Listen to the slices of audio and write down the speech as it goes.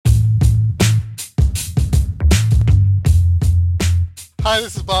Hi,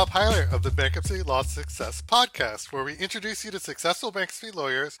 this is Bob Heiler of the Bankruptcy Law Success Podcast, where we introduce you to successful bankruptcy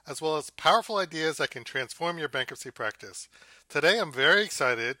lawyers as well as powerful ideas that can transform your bankruptcy practice. Today, I'm very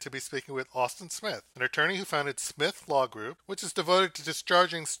excited to be speaking with Austin Smith, an attorney who founded Smith Law Group, which is devoted to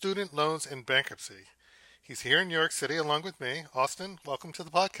discharging student loans in bankruptcy. He's here in New York City along with me. Austin, welcome to the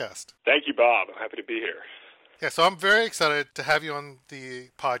podcast. Thank you, Bob. I'm happy to be here. Yeah, so I'm very excited to have you on the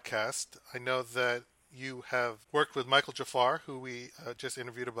podcast. I know that you have worked with Michael Jafar, who we just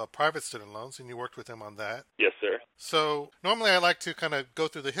interviewed about private student loans, and you worked with him on that. Yes, sir. So normally I like to kind of go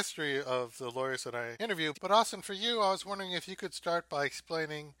through the history of the lawyers that I interview. But Austin, for you, I was wondering if you could start by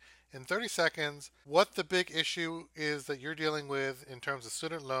explaining in 30 seconds what the big issue is that you're dealing with in terms of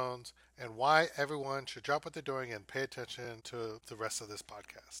student loans and why everyone should drop what they're doing and pay attention to the rest of this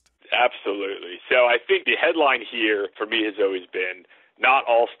podcast. Absolutely. So I think the headline here for me has always been, not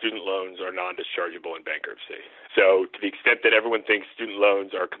all student loans are non-dischargeable in bankruptcy. So to the extent that everyone thinks student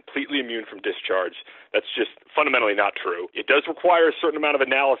loans are completely immune from discharge, that's just fundamentally not true. It does require a certain amount of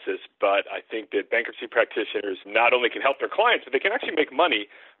analysis, but I think that bankruptcy practitioners not only can help their clients, but they can actually make money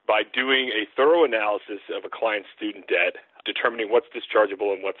by doing a thorough analysis of a client's student debt, determining what's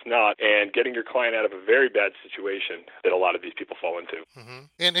dischargeable and what's not, and getting your client out of a very bad situation that a lot of these people fall into. Mm-hmm.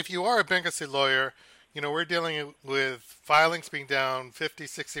 And if you are a bankruptcy lawyer, you know, we're dealing with filings being down 50,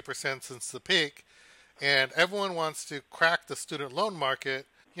 60% since the peak, and everyone wants to crack the student loan market.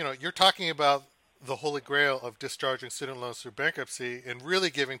 You know, you're talking about the holy grail of discharging student loans through bankruptcy and really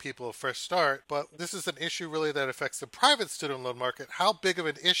giving people a fresh start. But this is an issue really that affects the private student loan market. How big of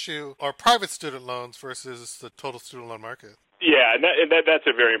an issue are private student loans versus the total student loan market? Yeah, and that's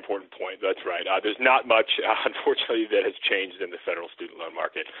a very important point. That's right. There's not much, unfortunately, that has changed in the federal student loan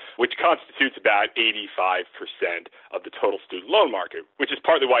market, which constitutes about 85% of the total student loan market, which is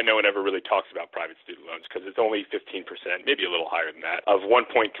partly why no one ever really talks about private student loans, because it's only 15%, maybe a little higher than that, of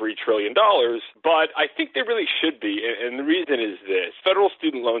 $1.3 trillion. But I think they really should be, and the reason is this. Federal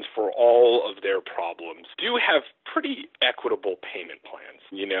student loans, for all of their problems, do have pretty equitable payment plans.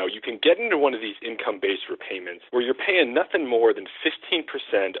 You know, you can get into one of these income-based repayments where you're paying nothing more than 15%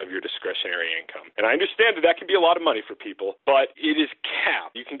 of your discretionary income. And I understand that can be a lot of money for people, but it is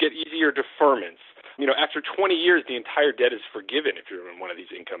capped. You can get easier deferments. You know, after 20 years, the entire debt is forgiven if you're in one of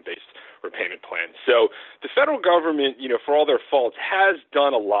these income-based repayment plans. So the federal government, you know, for all their faults, has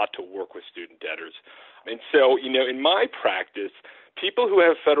done a lot to work with student debtors. And so, you know, in my practice, people who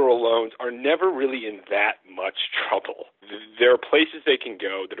have federal loans are never really in that much trouble. There are places they can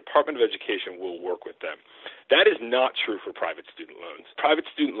go. The Department of Education will work with them. That is not true for private student loans. Private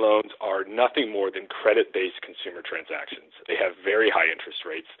student loans are nothing more than credit-based consumer transactions. They have very high interest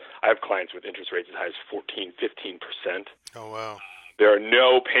rates. I have clients with interest rates as high as 14, 15%. Oh, wow. There are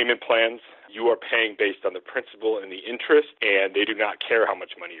no payment plans. You are paying based on the principal and the interest, and they do not care how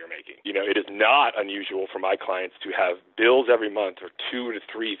much money you're making. You know, it is not unusual for my clients to have bills every month of $2,000 to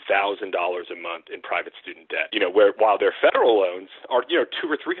 $3,000 a month in private student debt. You know, while their federal loans are, you know,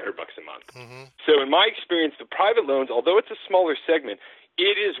 $200 or $300 a month. Mm-hmm. So in my experience, the private loans, although it's a smaller segment,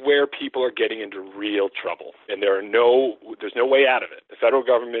 it is where people are getting into real trouble, and there's no way out of it. The federal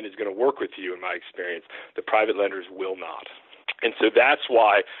government is going to work with you, in my experience. The private lenders will not. And so that's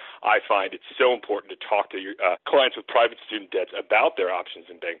why I find it's so important to talk to your clients with private student debts about their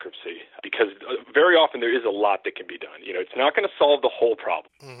options in bankruptcy, because very often there is a lot that can be done. You know, it's not going to solve the whole problem.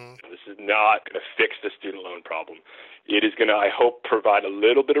 Mm-hmm. This is not going to fix the student loan problem. It is going to, I hope, provide a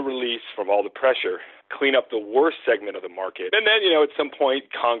little bit of release from all the pressure, clean up the worst segment of the market. And then, you know, at some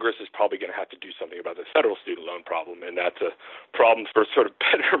point, Congress is probably going to have to do something about the federal student loan problem, and that's a problem for sort of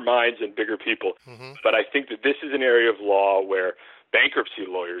better minds and bigger people. Mm-hmm. But I think that this is an area of law where bankruptcy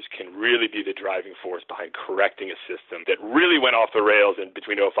lawyers can really be the driving force behind correcting a system that really went off the rails in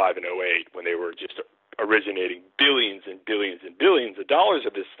between 2005 and 2008, when they were just originating billions and billions and billions of dollars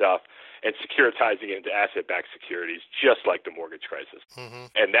of this stuff and securitizing it into asset-backed securities, just like the mortgage crisis. Mm-hmm.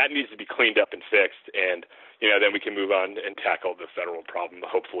 And that needs to be cleaned up and fixed, and you know, then we can move on and tackle the federal problem,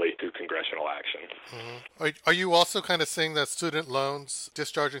 hopefully through congressional action. Mm-hmm. Are you also kind of saying that student loans,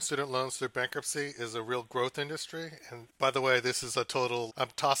 discharging student loans through bankruptcy, is a real growth industry? And by the way, this is I'm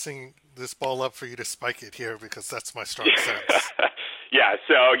tossing this ball up for you to spike it here, because that's my strong sense. Yeah,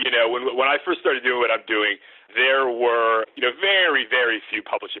 so, you know, when I first started doing what I'm doing, there were, you know, very, very few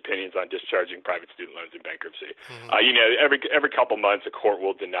published opinions on discharging private student loans in bankruptcy. Mm-hmm. You know, every couple months a court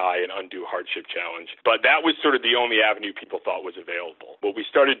will deny an undue hardship challenge. But that was sort of the only avenue people thought was available. What we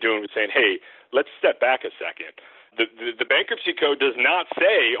started doing was saying, hey, let's step back a second. The bankruptcy code does not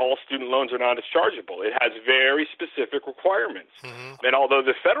say all student loans are non-dischargeable. It has very specific requirements. Mm-hmm. And although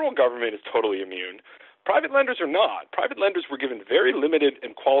the federal government is totally immune, Private lenders are not. Private lenders were given very limited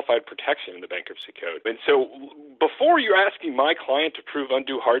and qualified protection in the bankruptcy code. And so before you're asking my client to prove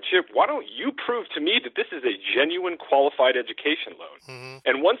undue hardship, why don't you prove to me that this is a genuine qualified education loan? Mm-hmm.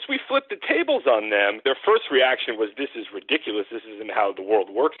 And once we flipped the tables on them, their first reaction was, this is ridiculous. This isn't how the world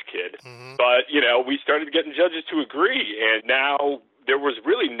works, kid. Mm-hmm. But, we started getting judges to agree, and now there was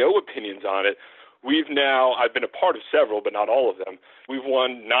really no opinions on it. I've been a part of several, but not all of them. We've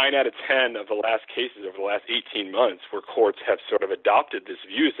won 9 out of 10 of the last cases over the last 18 months where courts have sort of adopted this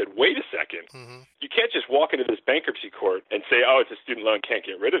view, said, wait a second, you can't just walk into this bankruptcy court and say, oh, it's a student loan, can't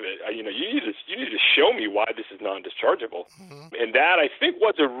get rid of it. You need to show me why this is non-dischargeable. And that, I think,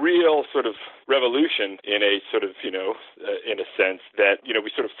 was a real sort of revolution in a sort of, in a sense that, we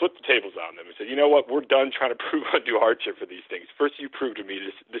sort of flipped the tables on them and said, you know what, we're done trying to prove undue hardship for these things. First, you prove to me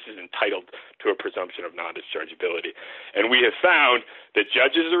this is entitled to a presumption of non-dischargeability. And we have found that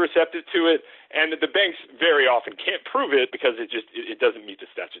judges are receptive to it, and that the banks very often can't prove it because it doesn't meet the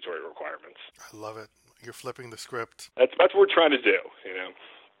statutory requirements. I love it. You're flipping the script. That's what we're trying to do,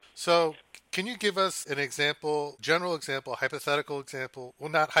 So can you give us an example, general example, hypothetical example, well,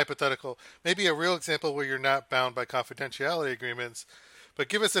 not hypothetical, maybe a real example where you're not bound by confidentiality agreements, but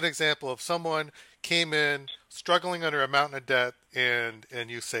give us an example of someone came in struggling under a mountain of debt and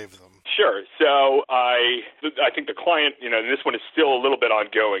you saved them. Sure. So I think the client, and this one is still a little bit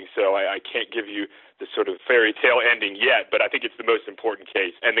ongoing, so I can't give you the sort of fairy tale ending yet, but I think it's the most important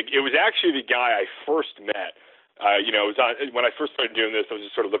case. And it was actually the guy I first met. It was when I first started doing this, I was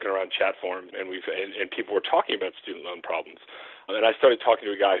just sort of looking around chat forums, and people were talking about student loan problems. And I started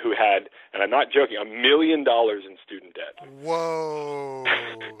talking to a guy who had, and I'm not joking, $1 million in student debt. Whoa.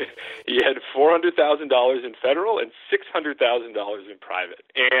 He had $400,000 in federal and $600,000 in private.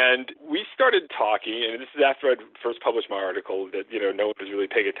 And we started talking, and this is after I'd first published my article that, no one was really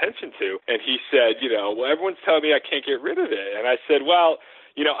paying attention to. And he said, well, everyone's telling me I can't get rid of it. And I said, well,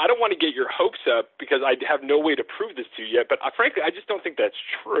 I don't want to get your hopes up because I have no way to prove this to you yet, but frankly, I just don't think that's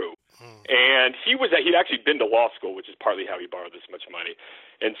true. And he'd actually been to law school, which is partly how he borrowed this much money.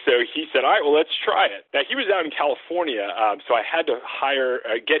 And so he said, all right, well, let's try it. Now, he was out in California, so I had to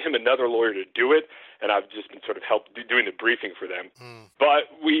get him another lawyer to do it, and I've just been sort of doing the briefing for them. But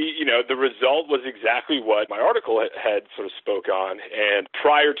the result was exactly what my article had sort of spoke on, and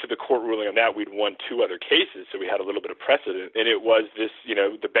prior to the court ruling on that, we'd won 2 other cases, so we had a little bit of precedent, and it was this,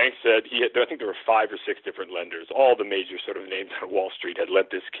 the bank said, I think there were 5 or 6 different lenders, all the major sort of names on Wall Street had lent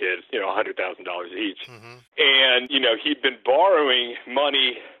this kid, $100,000 each. And, he'd been borrowing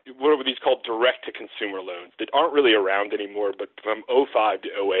money, what are these called direct-to-consumer loans that aren't really around anymore, but from 2005 to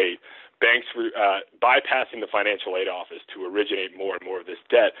 2008, banks were bypassing the financial aid office to originate more and more of this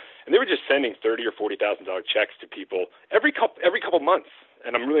debt, and they were just sending $30,000 or $40,000 checks to people every couple months.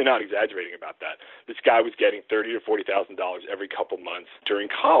 And I'm really not exaggerating about that. This guy was getting $30,000 or $40,000 every couple months during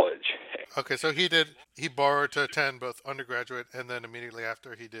college. Okay, so he borrowed to attend both undergraduate and then immediately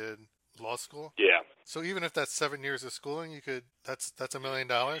after he did law school? Yeah. So even if that's 7 years of schooling, that's $1 million?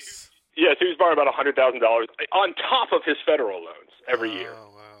 Yeah, so he was borrowing about $100,000 on top of his federal loans every year.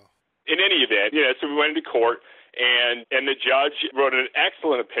 Oh, wow. In any event, so we went into court, and the judge wrote an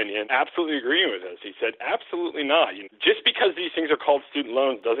excellent opinion, absolutely agreeing with us. He said, absolutely not. Just because these things are called student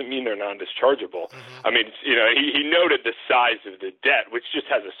loans doesn't mean they're non-dischargeable. I mean, he noted the size of the debt, which just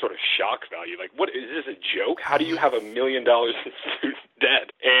has a sort of shock value. Like, what, is this a joke? How do you have $1 million in student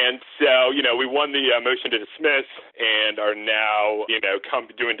debt? And so, we won the motion to dismiss and are now,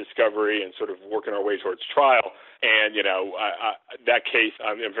 doing discovery and sort of working our way towards trial. And, that case,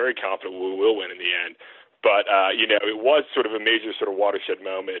 I'm very confident we will win in the end. But, it was sort of a major sort of watershed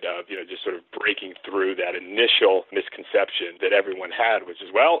moment of, just sort of breaking through that initial misconception that everyone had, which is,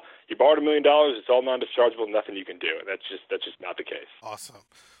 well, you borrowed $1 million, it's all non-dischargeable, nothing you can do. And that's just not the case. Awesome.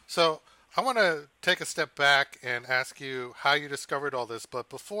 So I want to take a step back and ask you how you discovered all this. But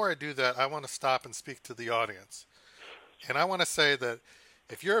before I do that, I want to stop and speak to the audience. And I want to say that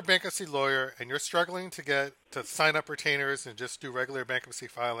if you're a bankruptcy lawyer and you're struggling to sign up retainers and just do regular bankruptcy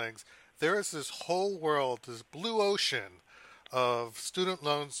filings, there is this whole world, this blue ocean of student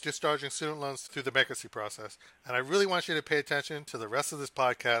loans, discharging student loans through the bankruptcy process. And I really want you to pay attention to the rest of this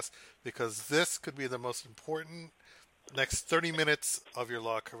podcast because this could be the most important next 30 minutes of your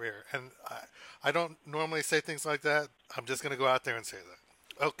law career. And I don't normally say things like that. I'm just going to go out there and say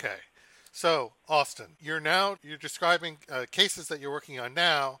that. Okay. So, Austin, you're describing cases that you're working on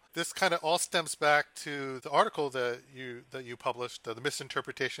now. This kind of all stems back to the article that you published, the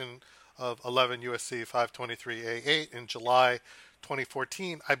misinterpretation of 11 USC 523A8 in July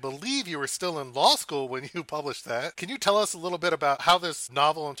 2014. I believe you were still in law school when you published that. Can you tell us a little bit about how this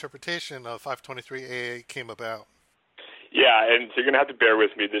novel interpretation of 523AA came about? Yeah, and so you're going to have to bear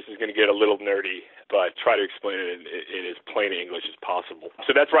with me. This is going to get a little nerdy, but try to explain it in as plain English as possible.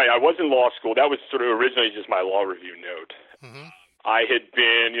 So that's right. I was in law school. That was sort of originally just my law review note. Mm-hmm. I had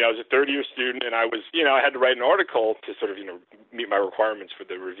been, I was a third-year student, and I was, I had to write an article to sort of, meet my requirements for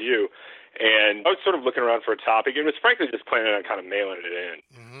the review. And I was sort of looking around for a topic, and was frankly just planning on kind of mailing it in.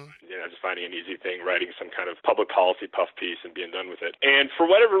 Mm-hmm. Just finding an easy thing, writing some kind of public policy puff piece and being done with it. And for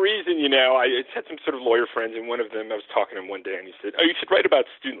whatever reason, I had some sort of lawyer friends, and one of them, I was talking to him one day, and he said, "Oh, you should write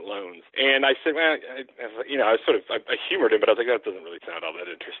about student loans." And I said, well, I humored him, but I was like, that doesn't really sound all that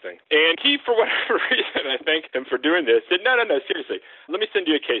interesting. And he, for whatever reason, I thank him for doing this, said, no, seriously, let me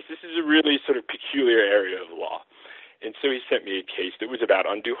send you a case. This is a really sort of peculiar area of law. And so he sent me a case that was about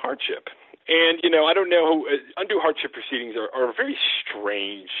undue hardship. And, I don't know, undue hardship proceedings are a very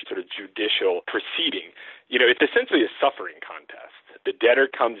strange sort of judicial proceeding. It's essentially a suffering contest. The debtor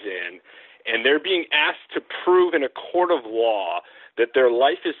comes in, and they're being asked to prove in a court of law that their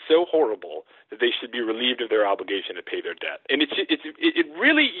life is so horrible that they should be relieved of their obligation to pay their debt. And it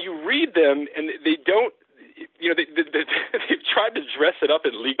really, you read them, and they don't, they've tried to dress it up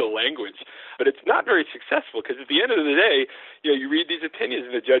in legal language, but it's not very successful because at the end of the day, you read these opinions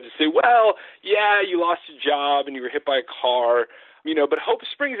and the judges say, well, yeah, you lost your job and you were hit by a car, but hope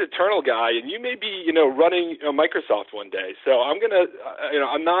springs eternal, guy, and you may be, running Microsoft one day. So I'm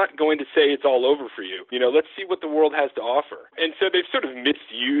not going to say it's all over for you. Let's see what the world has to offer. And so they've sort of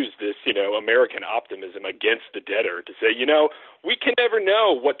misused this, American optimism against the debtor to say, we can never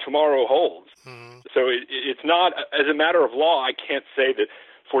know what tomorrow holds. Mm-hmm. So it's not, as a matter of law, I can't say that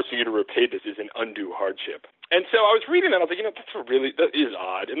forcing you to repay this is an undue hardship. And so I was reading that, I was like, that is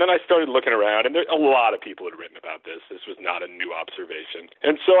odd. And then I started looking around, and a lot of people had written about this. This was not a new observation.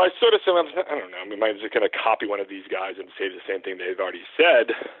 And so I sort of said, I don't know, I might just going to copy one of these guys and say the same thing they've already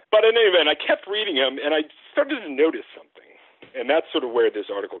said. But in any event, I kept reading them, and I started to notice something. And that's sort of where this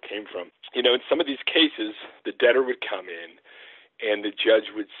article came from. In some of these cases, the debtor would come in, and the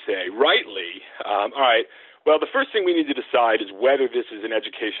judge would say, rightly, all right, well, the first thing we need to decide is whether this is an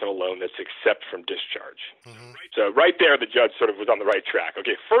educational loan that's exempt from discharge. Mm-hmm. So right there, the judge sort of was on the right track.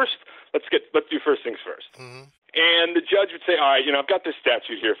 Okay, first, let's do first things first. Mm-hmm. And the judge would say, all right, I've got this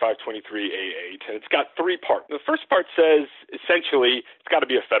statute here, 523A8, and it's got three parts. The first part says, essentially, it's got to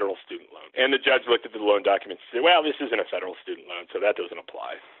be a federal student loan. And the judge looked at the loan documents and said, well, this isn't a federal student loan, so that doesn't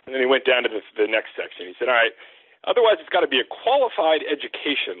apply. And then he went down to the next section. He said, all right, otherwise it's got to be a qualified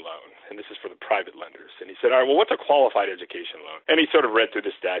education loan. And this is for the private lenders. And he said, all right, well, what's a qualified education loan? And he sort of read through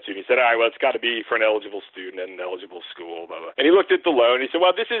the statute. He said, all right, well, it's got to be for an eligible student and an eligible school, blah, blah. And he looked at the loan. And he said,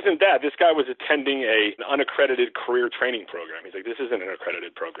 well, this isn't that. This guy was attending an unaccredited career training program. He's like, this isn't an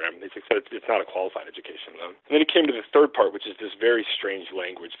accredited program. He's like, so it's not a qualified education loan. And then he came to the third part, which is this very strange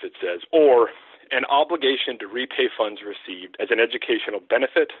language that says, or an obligation to repay funds received as an educational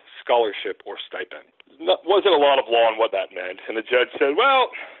benefit, scholarship, or stipend. Wasn't a lot of law on what that meant. And the judge said,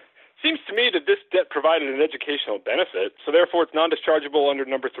 well, seems to me that this debt provided an educational benefit, so therefore it's non-dischargeable under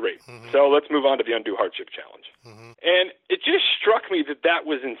number 3. Mm-hmm. So let's move on to the undue hardship challenge. Mm-hmm. And it just struck me that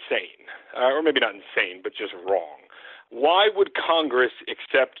was insane, or maybe not insane, but just wrong. Why would Congress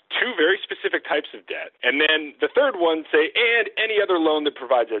accept two very specific types of debt, and then the third one say, and any other loan that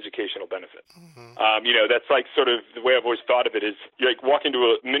provides educational benefit? Mm-hmm. That's like sort of the way I've always thought of it is you like walk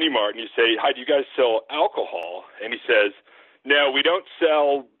into a mini mart and you say, hi, do you guys sell alcohol? And he says, no, we don't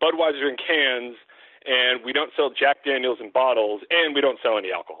sell Budweiser in cans, and we don't sell Jack Daniels in bottles, and we don't sell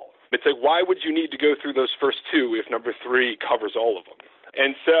any alcohol. It's like, why would you need to go through those first two if number 3 covers all of them?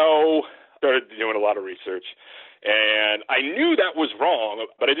 And so I started doing a lot of research, and I knew that was wrong,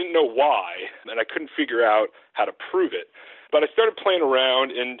 but I didn't know why, and I couldn't figure out how to prove it. But I started playing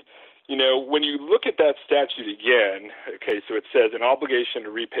around, and when you look at that statute again, okay, so it says an obligation to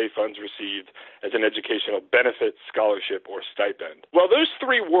repay funds received as an educational benefit, scholarship, or stipend. Well, those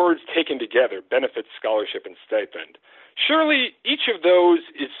 3 words taken together, benefit, scholarship, and stipend, surely each of those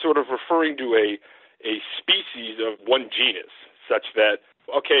is sort of referring to a species of one genus, such that,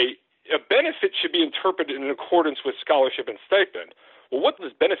 okay, a benefit should be interpreted in accordance with scholarship and stipend. Well, what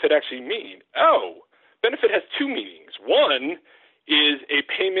does benefit actually mean? Oh, benefit has 2 meanings. One is a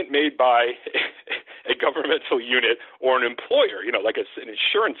payment made by a governmental unit or an employer, like an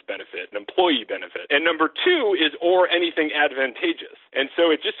insurance benefit, an employee benefit. And number 2 is or anything advantageous. And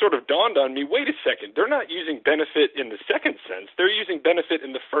so it just sort of dawned on me, wait a second, they're not using benefit in the second sense. They're using benefit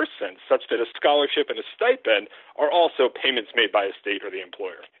in the first sense, such that a scholarship and a stipend are also payments made by a state or the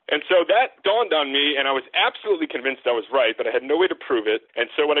employer. And so that dawned on me, and I was absolutely convinced I was right, but I had no way to prove it. And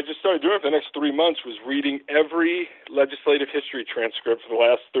so what I just started doing for the next 3 months was reading every legislative history transcript for the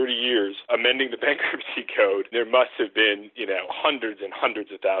last 30 years, amending the bankruptcy code. There must have been, hundreds and hundreds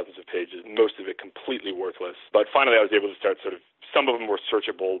of thousands of pages, most of it completely worthless. But finally I was able to start some of them were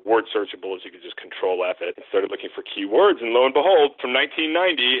searchable, word searchable, as you could just control F it, and started looking for keywords. And lo and behold, from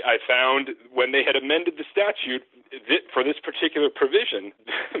 1990, I found when they had amended the statute for this particular provision,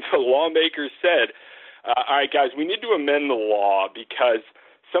 the lawmakers said, all right, guys, we need to amend the law because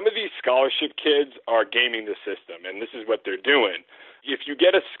some of these scholarship kids are gaming the system, and this is what they're doing. If you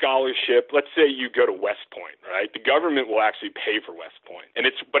get a scholarship, let's say you go to West Point, right? The government will actually pay for West Point,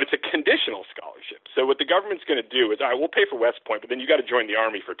 but it's a conditional scholarship. So what the government's going to do is, all right, we'll pay for West Point, but then you got to join the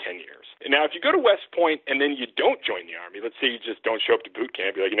Army for 10 years. And now, if you go to West Point and then you don't join the Army, let's say you just don't show up to boot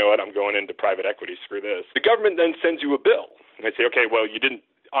camp, you're like, you know what, I'm going into private equity, screw this. The government then sends you a bill, and they say, okay, well, you didn't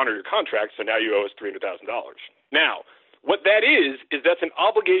honor your contract, so now you owe us $300,000. Now, what that is that's an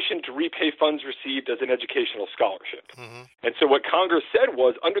obligation to repay funds received as an educational scholarship. Mm-hmm. And so what Congress said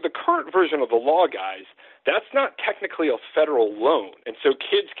was, under the current version of the law, guys, that's not technically a federal loan. And so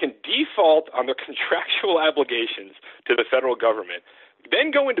kids can default on their contractual obligations to the federal government, then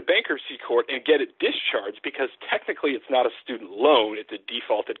go into bankruptcy court and get it discharged because technically it's not a student loan, it's a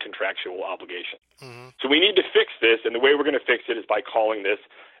defaulted contractual obligation. Mm-hmm. So we need to fix this, and the way we're going to fix it is by calling this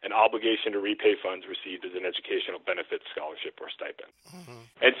an obligation to repay funds received as an educational benefit, scholarship, or stipend. Mm-hmm.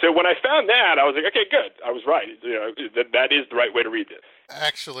 And so when I found that, I was like, okay, good. I was right. That is the right way to read this.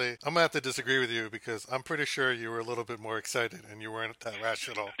 Actually, I'm going to have to disagree with you because I'm pretty sure you were a little bit more excited and you weren't that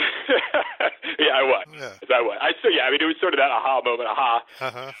rational. Yeah, I was. Yeah. It was sort of that aha moment.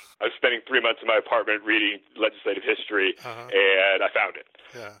 Uh-huh. I was spending 3 months in my apartment reading legislative history, and I found it.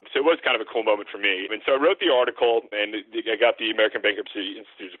 Yeah. So it was kind of a cool moment for me. And so I wrote the article, and I got the American Bankruptcy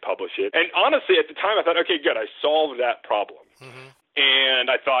Institute to publish it. And honestly, at the time, I thought, okay, good, I solved that problem. Mm-hmm. And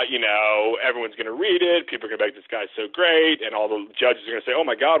I thought, everyone's going to read it. People are going to be like, this guy's so great. And all the judges are going to say, oh,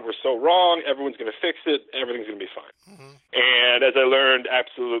 my God, we're so wrong. Everyone's going to fix it. Everything's going to be fine. Mm-hmm. And as I learned,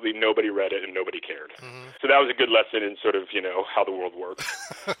 absolutely nobody read it and nobody cared. Mm-hmm. So that was a good lesson in sort of, how the world works.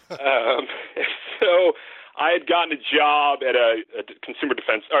 So I had gotten a job at a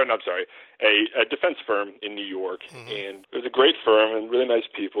defense firm in New York, and it was a great firm and really nice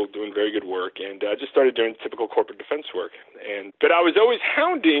people doing very good work, and I just started doing typical corporate defense work. But I was always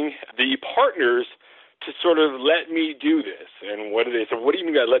hounding the partners to sort of let me do this. And what do they say? What do you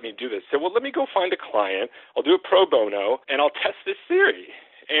mean by let me do this? I said, well, let me go find a client, I'll do it pro bono, and I'll test this theory.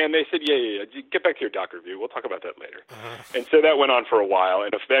 And they said, yeah, get back to your doc review. We'll talk about that later. Uh-huh. And so that went on for a while.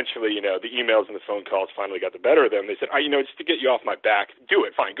 And eventually, the emails and the phone calls finally got the better of them. They said, just to get you off my back, do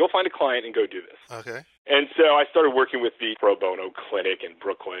it. Fine. Go find a client and go do this. Okay. And so I started working with the pro bono clinic in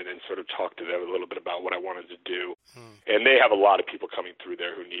Brooklyn and sort of talked to them a little bit about what I wanted to do. And they have a lot of people coming through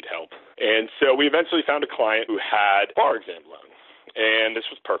there who need help. And so we eventually found a client who had a bar exam loan. And this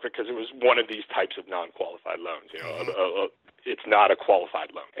was perfect because it was one of these types of non-qualified loans, it's not a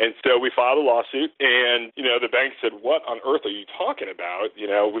qualified loan. And so we filed a lawsuit, and, the bank said, what on earth are you talking about?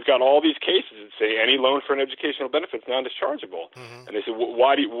 We've got all these cases that say any loan for an educational benefit is non-dischargeable. Mm-hmm. And they said,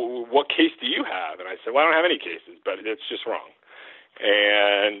 what case do you have? And I said, well, I don't have any cases, but it's just wrong.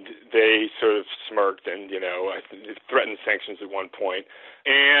 And they sort of smirked and, threatened sanctions at one point.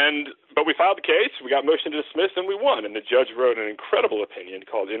 But we filed the case, we got motion to dismiss, and we won. And the judge wrote an incredible opinion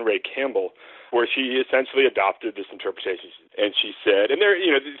called In re Campbell, where she essentially adopted this interpretation. And she said,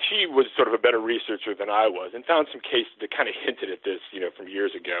 she was sort of a better researcher than I was and found some cases that kind of hinted at this, from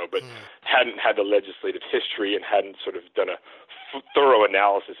years ago, but hadn't had the legislative history and hadn't sort of done a thorough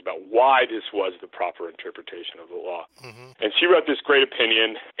analysis about why this was the proper interpretation of the law. Mm-hmm. And she wrote this great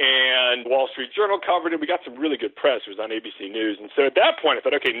opinion, and Wall Street Journal covered it. We got some really good press. It was on ABC News. And so at that point, I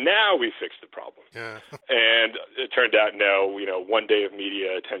thought, okay, now we fixed the problem. Yeah. And it turned out, no, one day of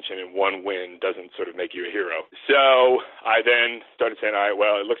media attention and one win doesn't sort of make you a hero. So I then started saying, all right,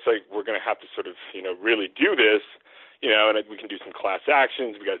 well, it looks like we're going to have to sort of, really do this. And we can do some class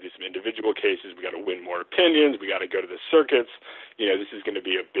actions. We got to do some individual cases. We got to win more opinions. We got to go to the circuits. This is going to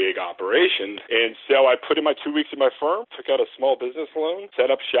be a big operation. And so I put in my 2 weeks at my firm, took out a small business loan, set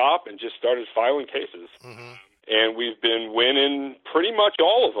up shop, and just started filing cases. Mm-hmm. and we've been winning pretty much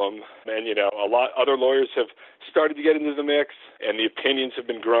all of them. And, a lot other lawyers have started to get into the mix, and the opinions have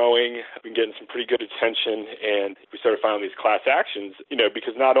been growing. We've been getting some pretty good attention, and we started filing these class actions,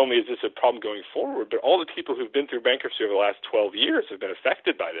 because not only is this a problem going forward, but all the people who've been through bankruptcy over the last 12 years have been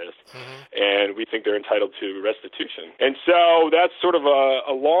affected by this, and we think they're entitled to restitution. And so that's sort of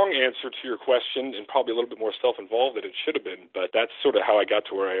a long answer to your question, and probably a little bit more self-involved than it should have been, but that's sort of how I got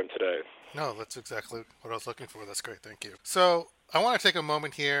to where I am today. No, that's exactly what I was looking for. That's great. Thank you. So I want to take a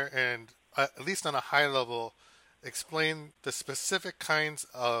moment here and, at least on a high level, explain the specific kinds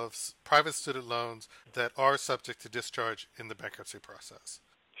of private student loans that are subject to discharge in the bankruptcy process.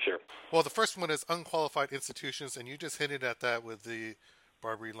 Sure. Well, the first one is unqualified institutions, and you just hinted at that with the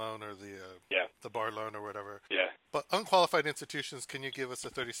Barbary loan or the bar loan or whatever. Yeah. But unqualified institutions, can you give us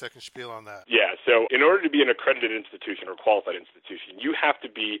a 30-second spiel on that? Yeah. So in order to be an accredited institution or qualified institution, you have to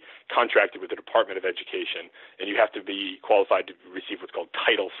be contracted with the Department of Education, and you have to be qualified to receive what's called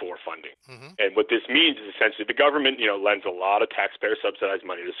Title IV funding. And what this means is essentially the government, lends a lot of taxpayer-subsidized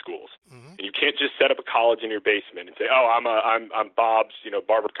money to schools. And you can't just set up a college in your basement and say, "Oh, I'm Bob's,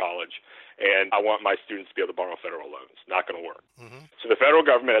 Barber College, and I want my students to be able to borrow federal loans." Not going to work. So the federal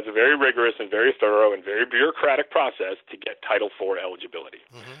government has a very rigorous and very thorough and very bureaucratic process to get Title IV eligibility.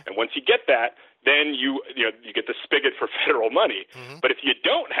 And once you get that, then you get the spigot for federal money. But if you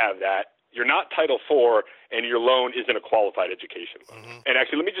don't have that, you're not Title IV, and your loan isn't a qualified education loan. And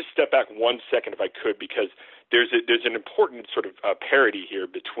actually, let me just step back 1 second if I could, because there's an important sort of parity here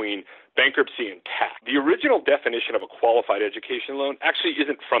between bankruptcy and tax. The original definition of a qualified education loan actually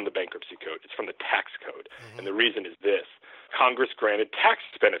isn't from the bankruptcy code. It's from the tax code. And the reason is this. Congress granted tax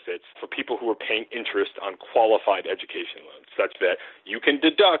benefits for people who were paying interest on qualified education loans, such that you can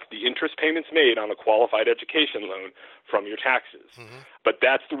deduct the interest payments made on a qualified education loan from your taxes. But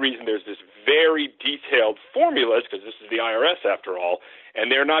that's the reason there's this very detailed formulas, because this is the IRS after all, and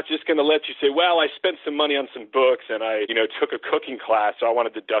they're not just going to let you say, "Well, I spent some money on some books and I, took a cooking class, so I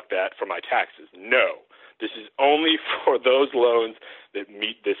want to deduct that from my taxes." No. This is only for those loans that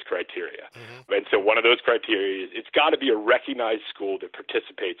meet this criteria. And so one of those criteria is it's got to be a recognized school that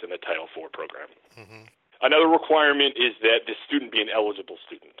participates in the Title IV program. Another requirement is that the student be an eligible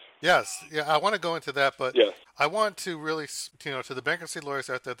student. Yes. Yeah, I want to go into that, but Yes. I want to really, to the bankruptcy lawyers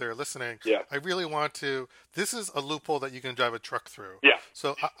out there that are listening, I really want to, this is a loophole that you can drive a truck through. Yeah.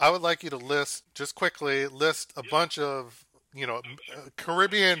 So I would like you to list a bunch of,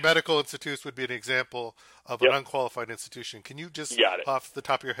 Caribbean medical institutes would be an example of an unqualified institution. Can you just, off the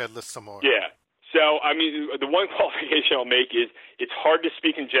top of your head, list some more? Yeah. So, the one qualification I'll make is it's hard to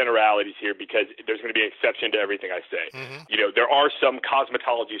speak in generalities here because there's going to be an exception to everything I say. There are some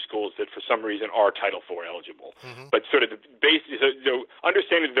cosmetology schools that for some reason are Title IV eligible. But sort of the basic,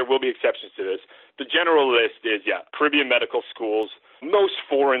 understanding that there will be exceptions to this, the general list is, Caribbean medical schools, most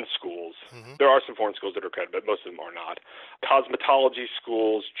foreign schools. There are some foreign schools that are accredited, but most of them are not. Cosmetology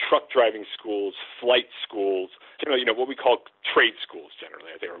schools, truck driving schools, flight schools, what we call trade schools generally.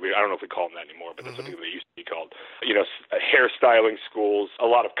 I don't know if we call them that anymore, but that's something they used to be called. Hairstyling schools, a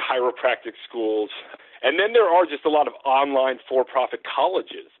lot of chiropractic schools. And then there are just a lot of online for-profit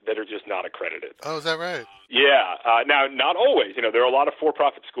colleges that are just not accredited. Oh, is that right? Yeah. Now, not always. There are a lot of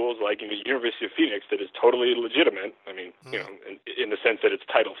for-profit schools like the University of Phoenix that is totally legitimate. In the sense that it's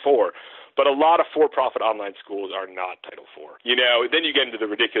Title IV. But a lot of for-profit online schools are not Title IV. Then you get into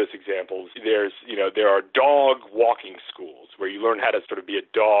the ridiculous examples. There are dog walking schools where you learn how to sort of be a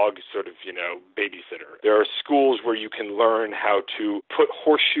dog babysitter. There are schools where you can learn how to put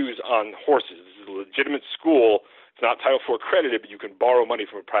horseshoes on horses. This is a legitimate school. It's not Title IV accredited, but you can borrow money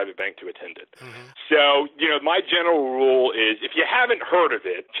from a private bank to attend it. So, my general rule is if you haven't heard of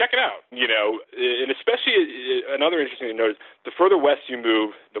it, check it out. And especially another interesting thing to note is the further west you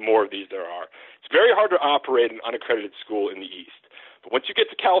move, the more of these there are. It's very hard to operate an unaccredited school in the east. But once you get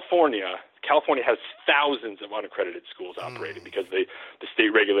to California has thousands of unaccredited schools operating because the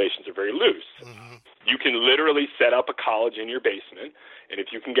state regulations are very loose. You can literally set up a college in your basement, and if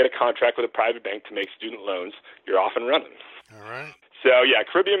you can get a contract with a private bank to make student loans, you're off and running. All right. So,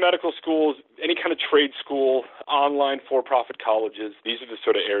 Caribbean medical schools, any kind of trade school, online for-profit colleges, these are the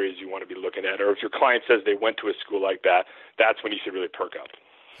sort of areas you want to be looking at. Or if your client says they went to a school like that, that's when you should really perk up.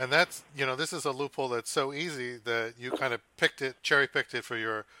 And that's, this is a loophole that's so easy that you kind of cherry-picked it for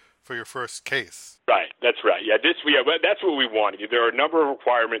your first case. Right, that's right. That's what we wanted. There are a number of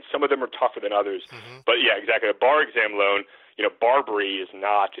requirements. Some of them are tougher than others. But, exactly. A bar exam loan, Barbary is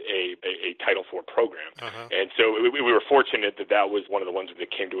not a Title IV program. And so we were fortunate that was one of the ones that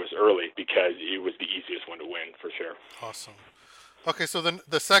came to us early because it was the easiest one to win, for sure. Awesome. Okay, so then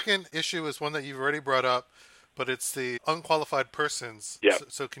the second issue is one that you've already brought up, but it's the unqualified persons. Yeah.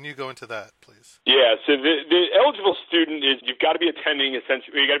 So can you go into that, please? Yeah, so the eligible student is you've got to be attending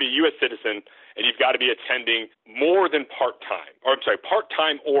essentially, you've got to be a U.S. citizen, and you've got to be attending more than part-time,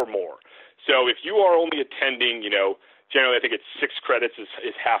 part-time or more. So if you are only attending, generally I think it's 6 credits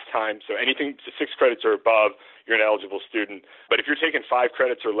is half-time, so anything 6 credits or above, you're an eligible student. But if you're taking 5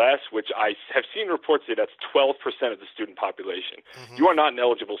 credits or less, which I have seen reports say that's 12% of the student population, you are not an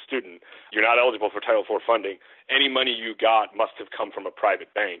eligible student. You're not eligible for Title IV funding. Any money you got must have come from a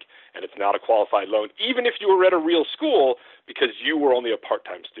private bank, and it's not a qualified loan, even if you were at a real school, because you were only a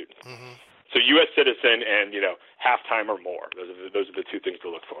part-time student. So U.S. citizen and, half-time or more. Those are the 2 things to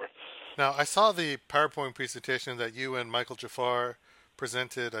look for. Now, I saw the PowerPoint presentation that you and Michael Jafar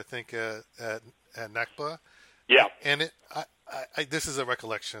presented, I think, at NACBA. Yeah. And this is a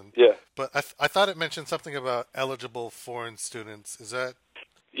recollection. Yeah. But I thought it mentioned something about eligible foreign students. Is that?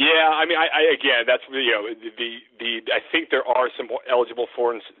 Yeah, I mean, again, that's I think there are some eligible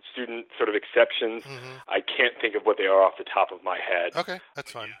foreign student sort of exceptions. I can't think of what they are off the top of my head. Okay,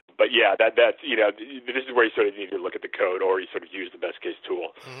 that's fine. But yeah, that's this is where you sort of need to look at the code, or you sort of use the best case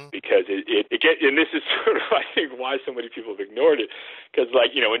tool, because and this is sort of I think why so many people have ignored it, because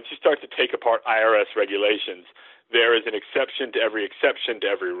once you start to take apart IRS regulations, there is an exception to every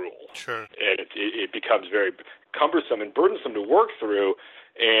rule. Sure. And it becomes very cumbersome and burdensome to work through.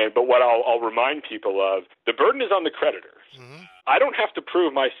 But what I'll remind people of, the burden is on the creditor. I don't have to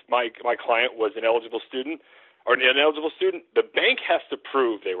prove my client was an eligible student or an ineligible student. The bank has to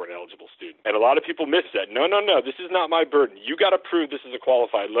prove they were an eligible student. And a lot of people miss that. No, this is not my burden. You got to prove this is a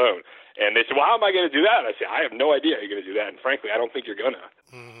qualified loan. And they say, well, how am I going to do that? And I say, I have no idea how you're going to do that. And frankly, I don't think you're going to.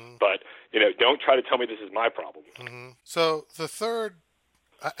 But, don't try to tell me this is my problem. So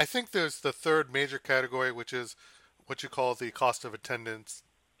I think there's the third major category, which is what you call the cost of attendance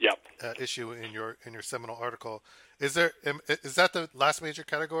issue in your seminal article. Is that the last major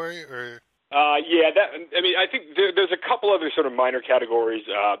category, or? I think there's a couple other sort of minor categories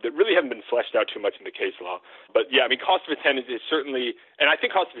that really haven't been fleshed out too much in the case law. But yeah, I mean, cost of attendance is certainly, and I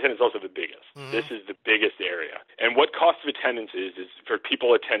think cost of attendance is also the biggest. This is the biggest area. And what cost of attendance is for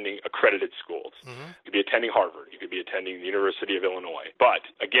people attending accredited schools. You could be attending Harvard. You could be attending the University of Illinois. But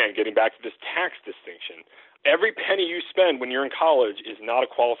again, getting back to this tax distinction, every penny you spend when you're in college is not a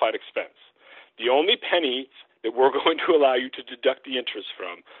qualified expense. The only pennies that we're going to allow you to deduct the interest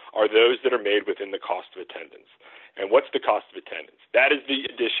from are those that are made within the cost of attendance. And what's the cost of attendance? That is the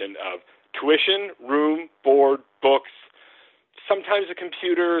addition of tuition, room, board, books, sometimes a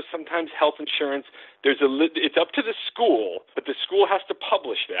computer, sometimes health insurance. It's up to the school, but the school has to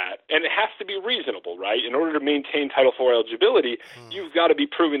publish that, and it has to be reasonable, right? In order to maintain Title IV eligibility, you've got to be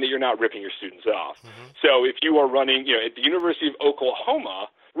proving that you're not ripping your students off. So if you are running, at the University of Oklahoma,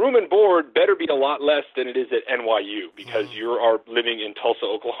 room and board better be a lot less than it is at NYU, because you are living in Tulsa,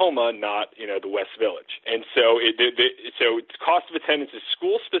 Oklahoma, not the West Village. And so so cost of attendance is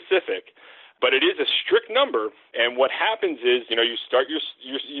school specific, but it is a strict number. And what happens is, you start your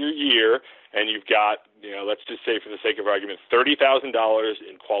year and you've got, let's just say for the sake of argument, $30,000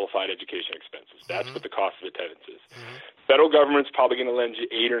 in qualified education expenses. That's what the cost of attendance is. Federal government's probably going to lend you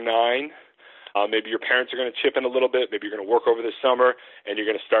 8 or 9. Maybe your parents are going to chip in a little bit. Maybe you're going to work over the summer, and you're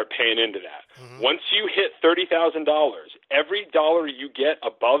going to start paying into that. Once you hit $30,000, every dollar you get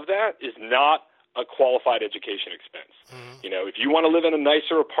above that is not a qualified education expense. If you want to live in a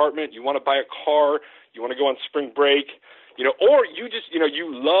nicer apartment, you want to buy a car, you want to go on spring break, or you just, you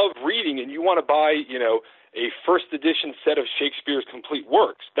love reading and you want to buy, a first edition set of Shakespeare's complete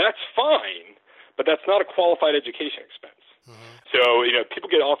works, that's fine, but that's not a qualified education expense. So, people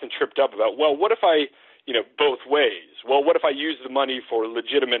get often tripped up about, well, what if I, both ways? Well, what if I use the money for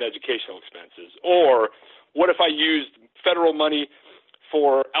legitimate educational expenses? Or what if I used federal money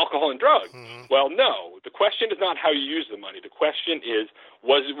for alcohol and drugs? Well, no. The question is not how you use the money. The question is,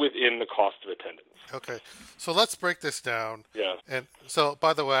 was it within the cost of attendance? Okay. So let's break this down. Yeah. And so,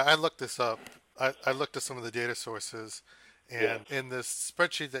 by the way, I looked this up. I looked at some of the data sources. And in this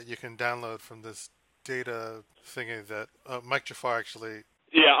spreadsheet that you can download from this data thingy that Mike Jafar actually...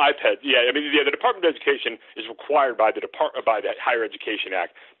 Yeah, iPad. Yeah, I mean, the Department of Education is required by the Higher Education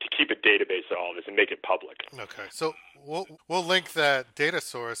Act to keep a database of all this and make it public. Okay, so we'll link that data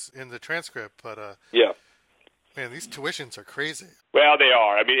source in the transcript, but man, these tuitions are crazy. Well, they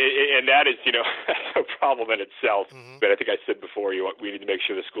are. I mean, and that is, a problem in itself. But I think I said before, we need to make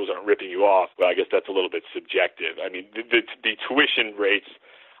sure the schools aren't ripping you off. Well, I guess that's a little bit subjective. I mean, the tuition rates,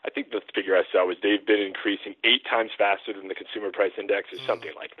 I think the figure I saw was they've been increasing 8 times faster than the Consumer Price Index or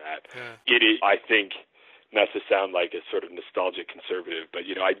something like that. It is, I think, not to sound like a sort of nostalgic conservative, but,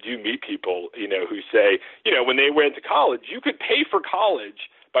 I do meet people, who say, when they went to college, you could pay for college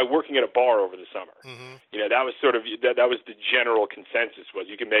by working at a bar over the summer. Mm-hmm. That was sort of, that was the general consensus was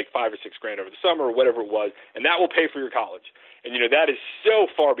you can make $5,000 or $6,000 over the summer or whatever it was, and that will pay for your college. And, that is so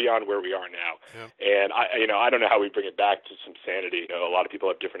far beyond where we are now. Yep. And I don't know how we bring it back to some sanity. A lot of people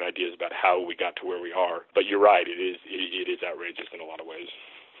have different ideas about how we got to where we are, but you're right. It is outrageous in a lot of ways.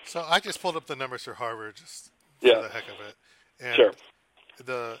 So I just pulled up the numbers for Harvard just for the heck of it. And sure.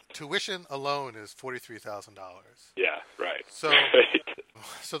 The tuition alone is $43,000. Yeah, right.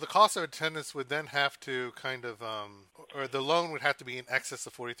 So the cost of attendance would then have to kind of, or the loan would have to be in excess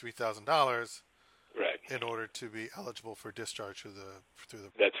of $43,000. Right. In order to be eligible for discharge through the.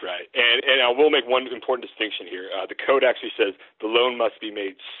 That's right. And I will make one important distinction here. The code actually says the loan must be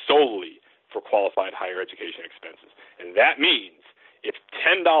made solely for qualified higher education expenses, and that means if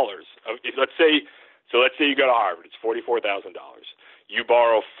 $10 let's say you go to Harvard, it's $44,000. You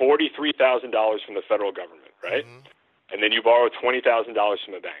borrow $43,000 from the federal government, right? Mm-hmm. And then you borrow $20,000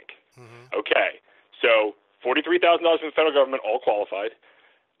 from the bank. Mm-hmm. Okay, so $43,000 from the federal government, all qualified.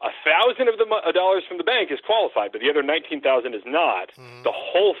 $1,000 of the dollars from the bank is qualified, but the other $19,000 is not. Mm-hmm. The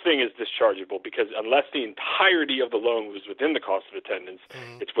whole thing is dischargeable because unless the entirety of the loan was within the cost of attendance,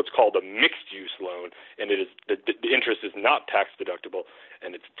 it's what's called a mixed-use loan, and it is the interest is not tax deductible,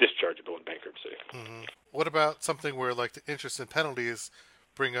 and it's dischargeable in bankruptcy. Mm-hmm. What about something where, like, the interest and penalties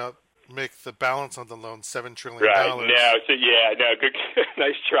make the balance on the loan $7 trillion? Right. Good,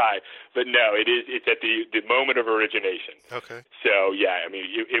 nice try, but no, it's at the moment of origination. Okay. So yeah, I mean,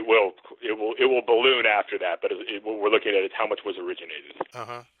 it will balloon after that, but what we're looking at is how much was originated.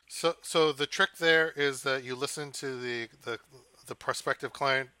 So the trick there is that you listen to the prospective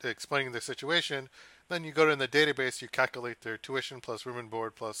client explaining their situation. Then you go in the database, you calculate their tuition plus room and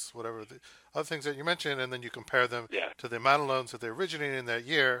board plus whatever the other things that you mentioned, and then you compare them to the amount of loans that they originated in that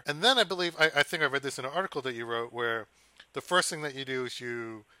year. And then I believe, I think I read this in an article that you wrote, where the first thing that you do is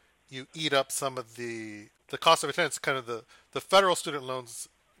you eat up some of the cost of attendance. Kind of the federal student loans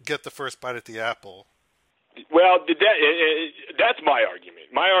get the first bite at the apple. Well, that's my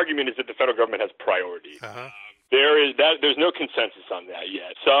argument. My argument is that the federal government has priority. There's no consensus on that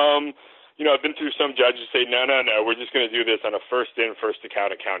yet. I've been through some judges say, no, we're just going to do this on a first-in,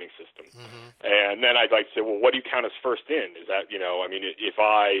 first-account accounting system. Mm-hmm. And then I'd like to say, well, what do you count as first-in? Is that, if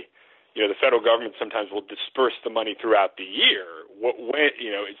the federal government sometimes will disperse the money throughout the year.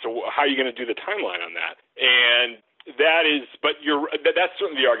 So how are you going to do the timeline on that? And that's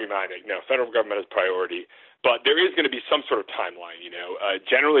certainly the argument I make. No, federal government has priority. But there is going to be some sort of timeline,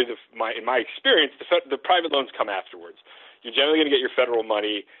 Generally, in my experience, the private loans come afterwards. You're generally going to get your federal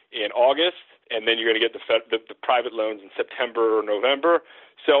money in August, and then you're going to get the private loans in September or November.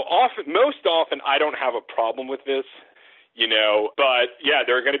 So most often, I don't have a problem with this, But, yeah,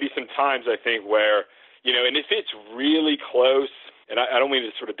 there are going to be some times, I think, where, and if it's really close, and I don't mean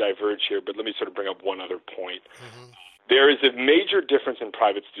to sort of diverge here, but let me sort of bring up one other point. Mm-hmm. There is a major difference in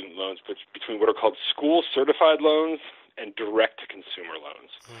private student loans between what are called school-certified loans and direct-to-consumer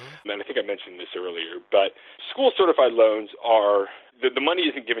loans. Mm-hmm. And I think I mentioned this earlier, but school-certified loans are the money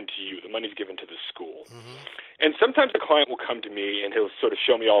isn't given to you. The money is given to the school. Mm-hmm. And sometimes a client will come to me, and he'll sort of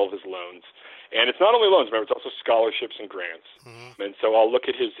show me all of his loans. And it's not only loans, remember, it's also scholarships and grants. Mm-hmm. And so I'll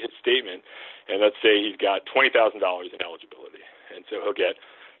look at his statement, and let's say he's got $20,000 in eligibility. And so he'll get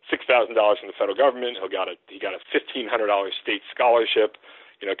 $6,000 from the federal government. He got a $1,500 state scholarship,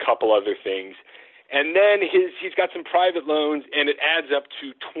 a couple other things. And then he's got some private loans, and it adds up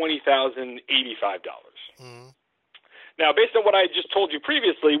to $20,085. Mm-hmm. Now, based on what I just told you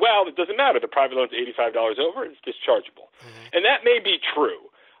previously, well, it doesn't matter. The private loan's $85 over, it's dischargeable. Mm-hmm. And that may be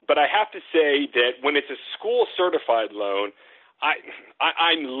true, but I have to say that when it's a school-certified loan,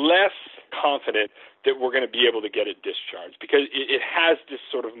 I'm less confident that we're going to be able to get it discharged because it has this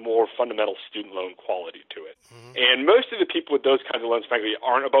sort of more fundamental student loan quality to it. Mm-hmm. And most of the people with those kinds of loans, frankly,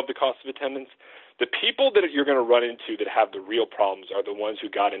 aren't above the cost of attendance. The people that you're going to run into that have the real problems are the ones who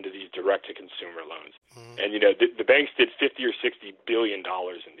got into these direct-to-consumer loans. Mm-hmm. And, the banks did $50 or $60 billion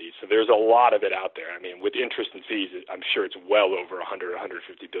in these, so there's a lot of it out there. I mean, with interest and fees, I'm sure it's well over 100 or 150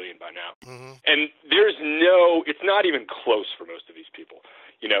 billion by now. Mm-hmm. And it's not even close for most of these people.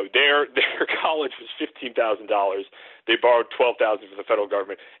 Their college was $15,000. They borrowed $12,000 from the federal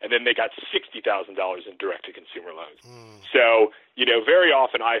government, and then they got $60,000 in direct-to-consumer loans. Mm. So, very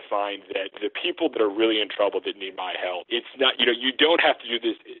often I find that the people that are really in trouble that need my help, it's not, you don't have to do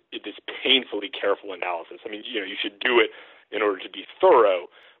this painfully careful analysis. I mean, you should do it in order to be thorough.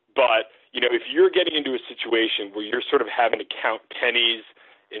 But, if you're getting into a situation where you're sort of having to count pennies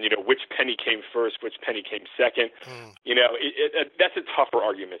and, which penny came first, which penny came second. That's a tougher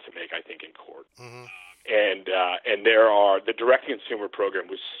argument to make, I think, in court. Mm-hmm. And the direct-to-consumer program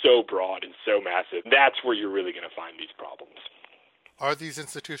was so broad and so massive. That's where you're really going to find these problems. Are these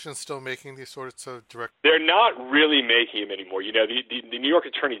institutions still making these sorts of direct? They're not really making them anymore. The New York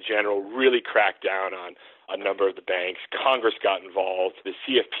Attorney General really cracked down on a number of the banks. Congress got involved. The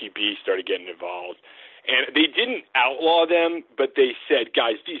CFPB started getting involved. And they didn't outlaw them, but they said,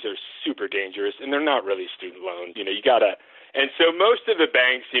 guys, these are super dangerous, and they're not really student loans. You got to. And so most of the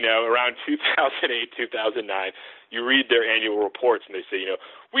banks, around 2008, 2009, you read their annual reports, and they say,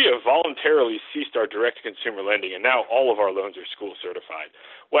 we have voluntarily ceased our direct-to-consumer lending, and now all of our loans are school certified.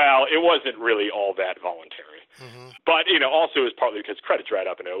 Well, it wasn't really all that voluntary. Mm-hmm. But, also it was partly because credit dried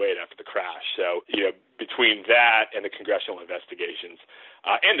up in 2008 after the crash. So, between that and the congressional investigations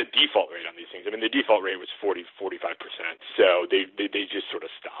and the default rate on these things, the default rate was 45%. So they just sort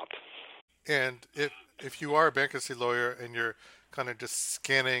of stopped. And if you are a bankruptcy lawyer and you're kind of just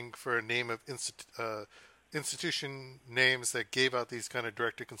scanning for a name of institution names that gave out these kind of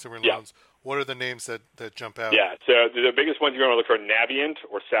direct-to-consumer loans, what are the names that jump out? Yeah, so the biggest ones you're going to look for are Navient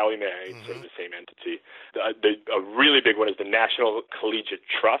or Sallie Mae, sort of the same entity. A really big one is the National Collegiate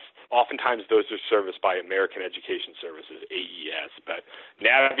Trust. Oftentimes those are serviced by American Education Services, AES, but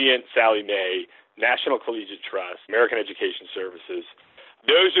Navient, Sallie Mae, National Collegiate Trust, American Education Services,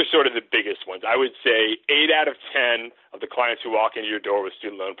 those are sort of the biggest ones. I would say 8 out of 10 of the clients who walk into your door with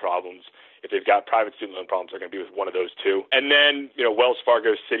student loan problems, if they've got private student loan problems, are going to be with one of those two. And then, Wells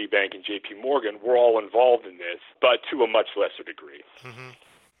Fargo, Citibank, and JP Morgan were all involved in this, but to a much lesser degree. Mm-hmm.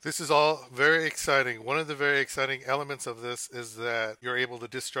 This is all very exciting. One of the very exciting elements of this is that you're able to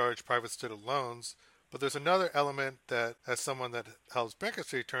discharge private student loans. But there's another element that, as someone that helps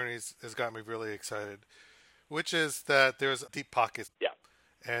bankruptcy attorneys, has got me really excited, which is that there's deep pockets. Yeah.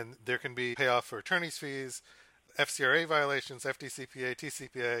 And there can be payoff for attorney's fees, FCRA violations, FDCPA,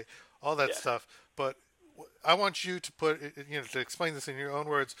 TCPA, all that stuff. But I want you to to explain this in your own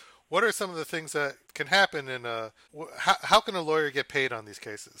words. What are some of the things that can happen, and how can a lawyer get paid on these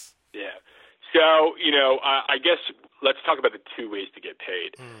cases? Yeah. So, I guess let's talk about the two ways to get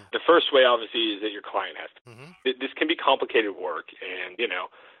paid. The first way, obviously, is that your client has to. Mm-hmm. This can be complicated work, and,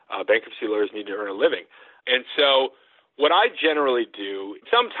 bankruptcy lawyers need to earn a living. And so what I generally do,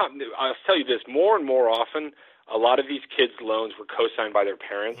 sometimes, I'll tell you this, more and more often, a lot of these kids' loans were co-signed by their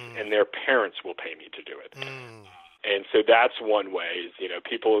parents, and their parents will pay me to do it. And so that's one way is,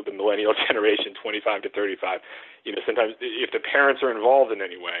 people of the millennial generation, 25 to 35, sometimes if the parents are involved in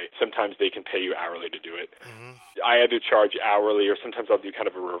any way, sometimes they can pay you hourly to do it. Mm-hmm. I either charge hourly, or sometimes I'll do kind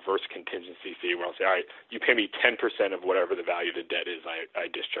of a reverse contingency fee where I'll say, all right, you pay me 10% of whatever the value of the debt is I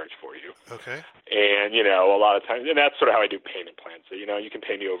discharge for you. Okay. And, a lot of times, and that's sort of how I do payment plans. So, you can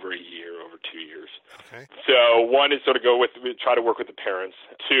pay me over a year, over 2 years. Okay. So one is sort of try to work with the parents.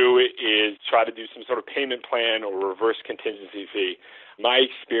 Two is try to do some sort of payment plan or reverse contingency fee. My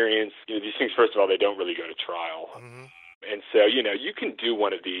experience, these things, first of all, they don't really go to trial. Mm-hmm. And so, you can do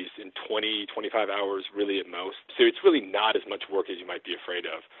one of these in 20, 25 hours, really at most. So it's really not as much work as you might be afraid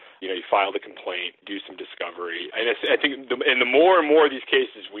of. You file the complaint, do some discovery. And I think the more and more of these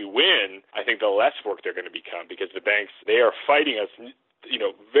cases we win, I think the less work they're going to become, because the banks, they are fighting us,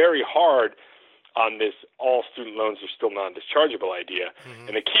 very hard on this all student loans are still non-dischargeable idea. Mm-hmm.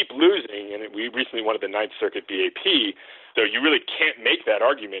 And they keep losing, and we recently won at the Ninth Circuit BAP, so you really can't make that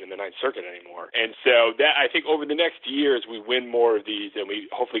argument in the Ninth Circuit anymore. And so that, I think over the next year, as we win more of these and we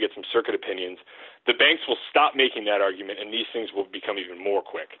hopefully get some circuit opinions, the banks will stop making that argument, and these things will become even more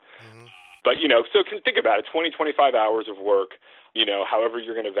quick. Mm-hmm. But, so think about it, 20, 25 hours of work, however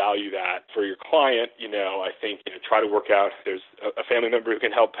you're going to value that for your client, I think, try to work out, if there's a family member who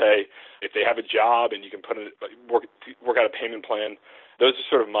can help pay, if they have a job and you can work out a payment plan. Those are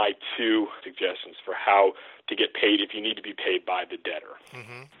sort of my two suggestions for how to get paid if you need to be paid by the debtor.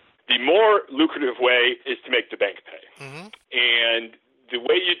 Mm-hmm. The more lucrative way is to make the bank pay. Mm-hmm. And the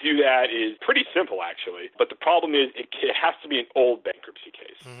way you do that is pretty simple, actually. But the problem is it has to be an old bankruptcy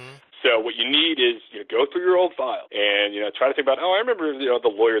case. Mm-hmm. So what you need is go through your old file and try to think about, I remember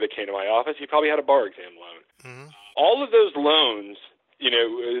the lawyer that came to my office. He probably had a bar exam loan. Mm-hmm. All of those loans,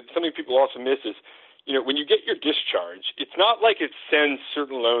 something people also miss is, when you get your discharge, it's not like it sends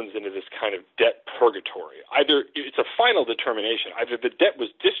certain loans into this kind of debt purgatory. Either it's a final determination. Either the debt was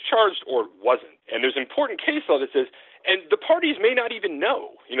discharged or it wasn't. And there's important case law that says, and the parties may not even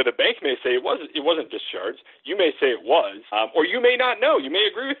know. The bank may say it wasn't discharged. You may say it was, or you may not know. You may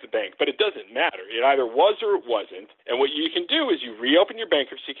agree with the bank, but it doesn't matter. It either was or it wasn't. And what you can do is you reopen your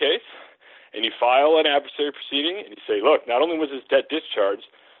bankruptcy case, and you file an adversary proceeding, and you say, look, not only was this debt discharged,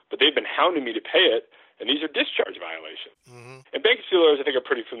 but they've been hounding me to pay it, and these are discharge violations. Mm-hmm. And bankruptcy lawyers, I think, are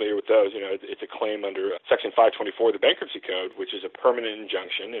pretty familiar with those. You know, it's a claim under Section 524 of the Bankruptcy Code, which is a permanent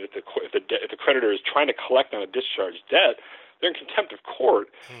injunction. And if the creditor is trying to collect on a discharged debt, they're in contempt of court,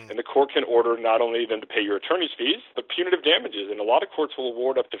 and the court can order not only them to pay your attorney's fees, but punitive damages. And a lot of courts will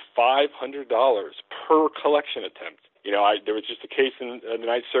award up to $500 per collection attempt. You know, there was just a case in the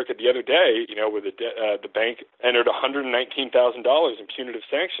Ninth Circuit the other day, you know, where the bank entered $119,000 in punitive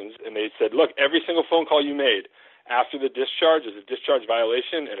sanctions, and they said, look, every single phone call you made after the discharge is a discharge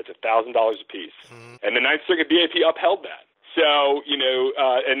violation, and it's $1,000 apiece. Mm-hmm. And the Ninth Circuit BAP upheld that. So, you know,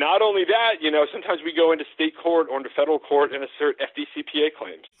 and not only that, you know, sometimes we go into state court or into federal court and assert FDCPA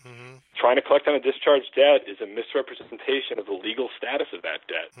claims. Mm-hmm. Trying to collect on a discharged debt is a misrepresentation of the legal status of that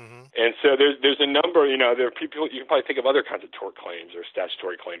debt. Mm-hmm. And so there's a number, you know, there are people, you can probably think of other kinds of tort claims or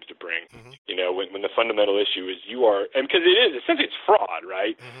statutory claims to bring, mm-hmm. you know, when the fundamental issue is you are, and because it is, essentially it's fraud,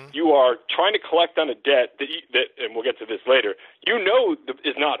 right? Mm-hmm. You are trying to collect on a debt that and we'll get to this later, you know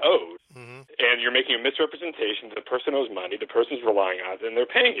is not owed. Mm-hmm. And you're making a misrepresentation that the person owes money, the person's relying on it, and they're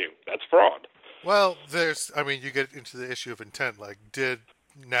paying you. That's fraud. Well, you get into the issue of intent, like did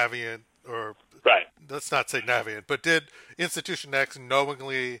Navient, or right. Let's not say Navient, but did Institution X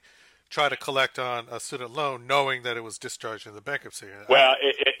knowingly try to collect on a student loan knowing that it was discharged in the bankruptcy? Well,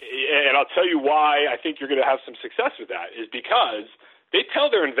 and I'll tell you why I think you're going to have some success with that is because they tell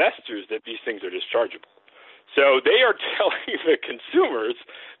their investors that these things are dischargeable. So they are telling the consumers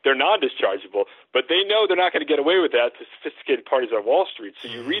they're non-dischargeable, but they know they're not going to get away with that to sophisticated parties on Wall Street. So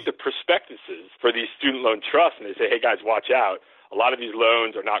you read the prospectuses for these student loan trusts, and they say, hey, guys, watch out. A lot of these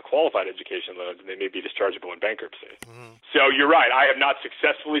loans are not qualified education loans, and they may be dischargeable in bankruptcy. Mm-hmm. So you're right. I have not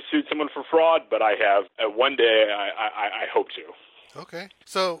successfully sued someone for fraud, but I have. One day I hope to. Okay.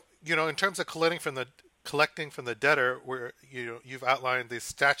 So, you know, in terms of collecting from the debtor, where you've outlined the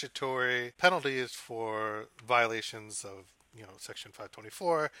statutory penalties for violations of, you know, Section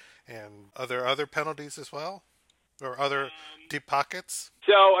 524 and other penalties as well, or other deep pockets.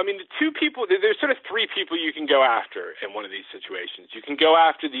 So, I mean, there's sort of three people you can go after in one of these situations. You can go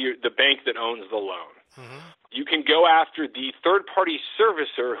after the bank that owns the loan. Mm-hmm. You can go after the third-party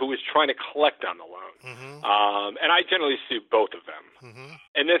servicer who is trying to collect on the loan. Mm-hmm. And I generally sue both of them. Mm-hmm.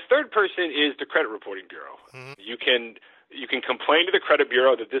 And the third person is the credit reporting bureau. Mm-hmm. You can complain to the credit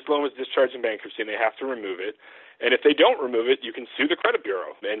bureau that this loan was discharged in bankruptcy and they have to remove it. And if they don't remove it, you can sue the credit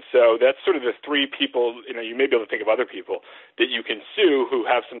bureau. And so that's sort of the three people, you know, you may be able to think of other people that you can sue who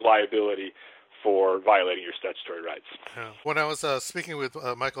have some liability for violating your statutory rights. Yeah. When I was speaking with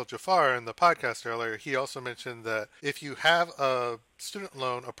Michael Jafar in the podcast earlier, he also mentioned that if you have a student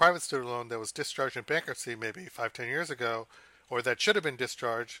loan, a private student loan that was discharged in bankruptcy maybe 5-10 years ago, or that should have been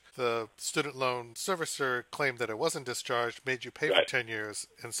discharged, the student loan servicer claimed that it wasn't discharged, made you pay right. for 10 years,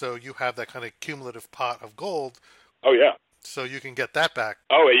 and so you have that kind of cumulative pot of gold. Oh, yeah. So you can get that back.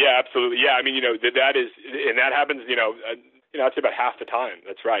 Oh, yeah, absolutely. Yeah, I mean, you know, that happens, you know, I'd say about half the time.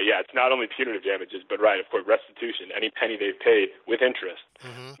 That's right. Yeah, it's not only punitive damages, but right, of course, restitution. Any penny they've paid with interest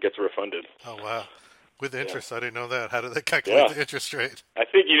gets refunded. Oh, wow. With interest, yeah. I didn't know that. How do they calculate the interest rate? I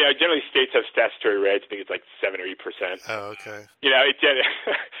think, you know, generally states have statutory rates. I think it's like 7 or 8%. Oh, okay. You know, it's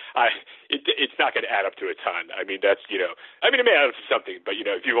not going to add up to a ton. I mean, that's, you know, it may add up to something, but, you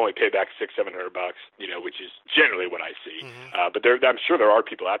know, if you only pay back $600-700, you know, which is generally what I see. Mm-hmm. But I'm sure there are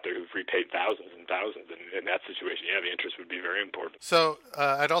people out there who've repaid thousands and thousands, and in that situation, yeah, the interest would be very important. So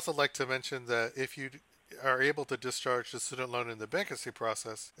I'd also like to mention that if you are able to discharge the student loan in the bankruptcy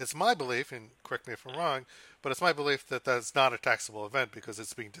process, it's my belief, and correct me if I'm wrong, but it's my belief that that's not a taxable event because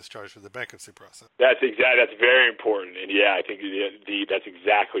it's being discharged in the bankruptcy process. That's very important, and yeah, I think that's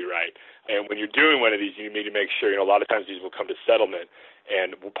exactly right. And when you're doing one of these, you need to make sure, you know, a lot of times these will come to settlement,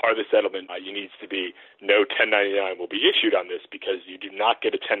 and part of the settlement needs to be no 1099 will be issued on this because you do not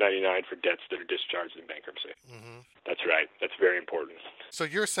get a 1099 for debts that are discharged in bankruptcy. Mm-hmm. That's right. That's very important. So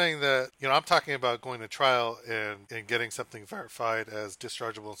you're saying that, you know, I'm talking about going to trial and getting something verified as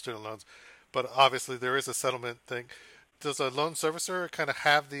dischargeable in student loans, but obviously there is a settlement thing. Does a loan servicer kind of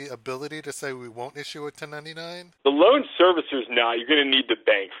have the ability to say we won't issue a 1099? The loan servicer's not. You're going to need the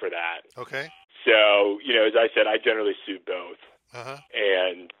bank for that. Okay. So, you know, as I said, I generally sue both. Uh-huh.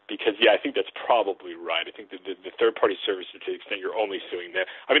 And because, yeah, I think that's probably right. I think that the third-party servicer, to the extent you're only suing them.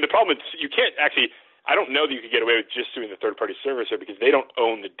 I mean, the problem is you can't actually – I don't know that you could get away with just suing the third-party servicer because they don't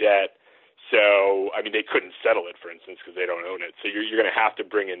own the debt. So, I mean, they couldn't settle it, for instance, because they don't own it. So you're going to have to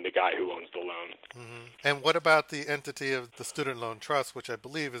bring in the guy who owns the loan. Mm-hmm. And what about the entity of the student loan trust, which I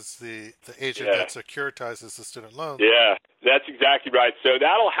believe is the agent that securitizes the student loan? Yeah, that's exactly right. So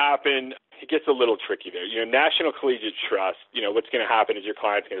that'll happen. it gets a little tricky there. National Collegiate Trust, what's going to happen is your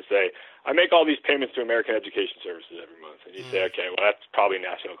client's going to say, I make all these payments to American Education Services every month. And you say, okay, well, that's probably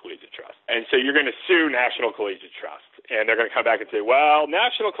National Collegiate Trust. And so you're going to sue National Collegiate Trust. And they're going to come back and say, well,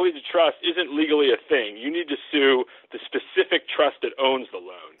 National Collegiate Trust isn't legally a thing. You need to sue the specific trust that owns the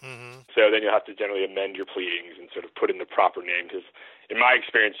loan. Mm-hmm. So then you'll have to generally amend your pleadings and sort of put in the proper name, because in my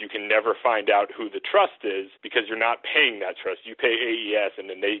experience, you can never find out who the trust is because you're not paying that trust. You pay AES, and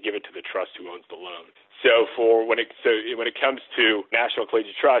then they give it to the trust who owns the loan. So when it comes to National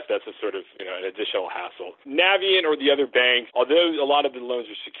Collegiate Trust, that's a sort of an additional hassle. Navient or the other banks, although a lot of the loans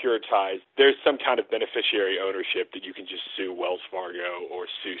are securitized, there's some kind of beneficiary ownership that you can just sue Wells Fargo or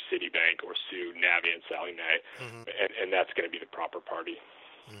sue Citibank or sue Navient, Sallie Mae, mm-hmm. and that's going to be the proper party.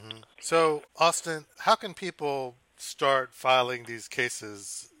 Mm-hmm. So, Austin, how can people start filing these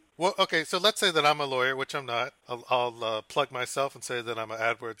cases? Well, okay, so let's say that I'm a lawyer, which I'm not. I'll plug myself and say that I'm an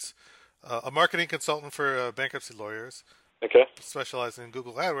AdWords, a marketing consultant for bankruptcy lawyers. Okay. Specializing in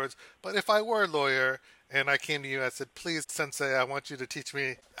Google AdWords. But if I were a lawyer and I came to you and I said, please, Sensei, I want you to teach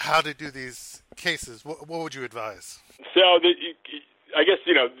me how to do these cases, what would you advise? So I guess,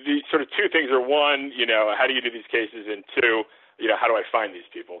 the sort of two things are, one, how do you do these cases? And two, how do I find these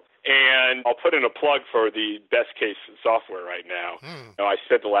people? And I'll put in a plug for the Best Case software right now. I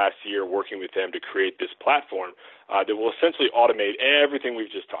spent the last year working with them to create this platform that will essentially automate everything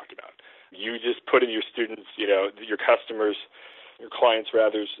we've just talked about. You just put in your students, your customers, your clients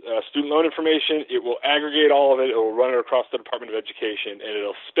rather, student loan information. It will aggregate all of it. It will run it across the Department of Education, and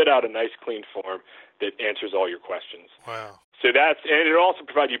it'll spit out a nice, clean form that answers all your questions. Wow. So and it'll also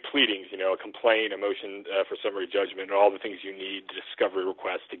provide you pleadings, a complaint, a motion for summary judgment, and all the things you need, discovery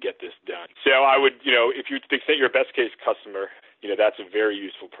requests to get this done. So I would, if you, to the extent you're a Best Case customer, that's a very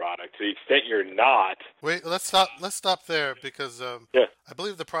useful product. To the extent you're not. Wait, let's stop there because I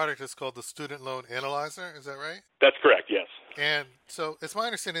believe the product is called the Student Loan Analyzer. Is that right? That's correct, yes. And so it's my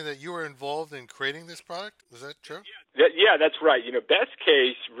understanding that you were involved in creating this product. Is that true? Yeah, that's right. Best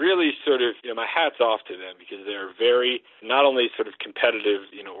Case really sort of, my hat's off to them because they're very, not only sort of competitive,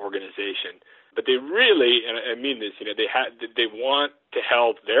 organization, but they really, and I mean this, they want to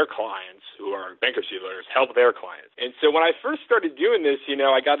help their clients who are bankruptcy lawyers, help their clients. And so when I first started doing this,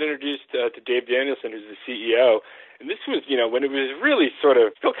 I got introduced to Dave Danielson, who's the CEO. And this was, when it was really sort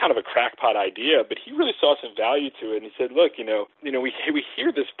of still kind of a crackpot idea, but he really saw some value to it. And he said, look, we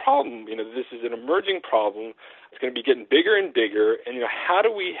hear this problem, this is an emerging problem. It's going to be getting bigger and bigger. And, how do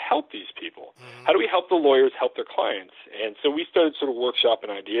we help these people? Mm-hmm. How do we help the lawyers help their clients? And so we started sort of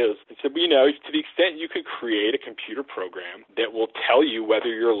workshopping ideas and said, to the extent you could create a computer program that will tell you whether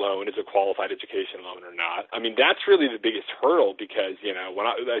your loan is a qualified education loan or not. I mean, that's really the biggest hurdle because,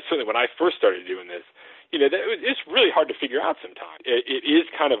 when I first started doing this, it's really hard to figure out sometimes. It is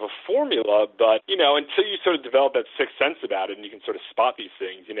kind of a formula, but, until you sort of develop that sixth sense about it and you can sort of spot these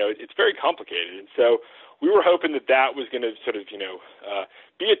things, it's very complicated. And so we were hoping that was going to sort of,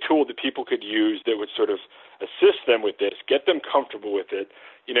 be a tool that people could use that would sort of assist them with this, get them comfortable with it.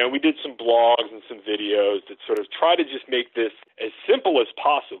 We did some blogs and some videos that sort of try to just make this as simple as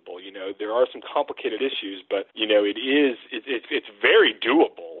possible. There are some complicated issues, but, it's very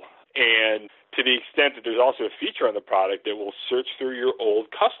doable. And to the extent that there's also a feature on the product that will search through your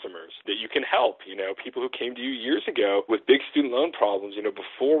old customers that you can help, people who came to you years ago with big student loan problems,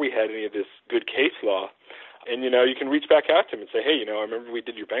 before we had any of this good case law. And, you can reach back out to them and say, hey, I remember we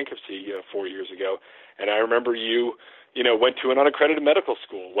did your bankruptcy 4 years ago, and I remember you went to an unaccredited medical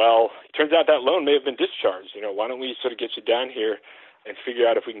school. Well, it turns out that loan may have been discharged. Why don't we sort of get you down here and figure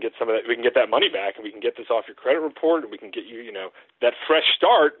out if we can get some of that, we can get that money back, and we can get this off your credit report, and we can get you, that fresh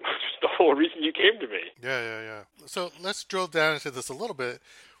start, which is the whole reason you came to me. Yeah. So let's drill down into this a little bit.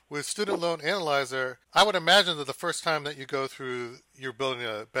 With Student Loan Analyzer, I would imagine that the first time that you go through, you're building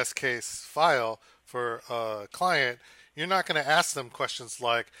a Best Case file for a client, you're not going to ask them questions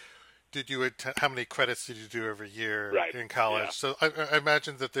like, how many credits did you do every year in college? Yeah. So I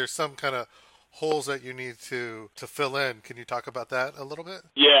imagine that there's some kind of holes that you need to fill in. Can you talk about that a little bit?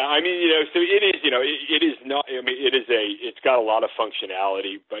 Yeah, I mean, so it is, it is not, I mean, it's got a lot of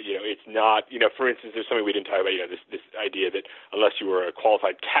functionality, but, it's not, for instance, there's something we didn't talk about, this idea that unless you were a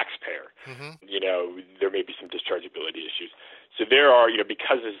qualified taxpayer, mm-hmm. There may be some dischargeability issues. So there are,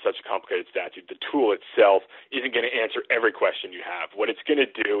 because this is such a complicated statute, the tool itself isn't going to answer every question you have. What it's going to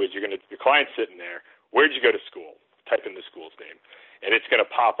do is your client's sitting there, where'd you go to school? Type in the school's name. And it's going to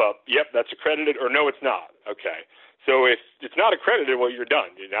pop up, yep, that's accredited, or no, it's not. Okay. So if it's not accredited, well, you're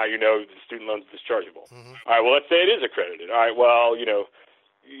done. Now the student loan's dischargeable. Mm-hmm. All right, well, let's say it is accredited. All right, well,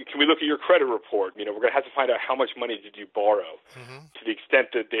 can we look at your credit report? We're going to have to find out how much money did you borrow. To the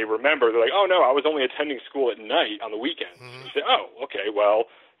extent that they remember, they're like, oh, no, I was only attending school at night on the weekends. You say, oh, okay, well,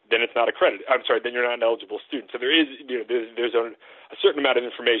 then it's not a credit. I'm sorry, then you're not an eligible student. So there is, there's a certain amount of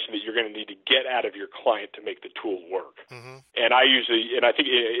information that you're going to need to get out of your client to make the tool work. And I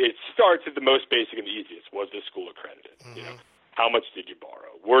think it starts at the most basic and the easiest. Was this school accredited? How much did you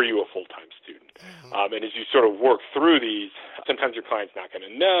borrow? Were you a full-time student? And as you sort of work through these, sometimes your client's not going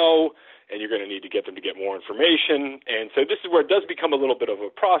to know, and you're going to need to get them to get more information. And so this is where it does become a little bit of a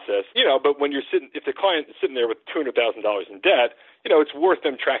process, but when if the client is sitting there with $200,000 in debt, it's worth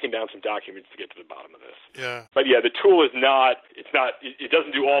them tracking down some documents to get to the bottom of this. Yeah. But yeah, the tool it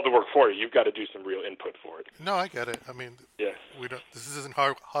doesn't do all the work for you. You've got to do some real input for it. No, I get it. I mean, this isn't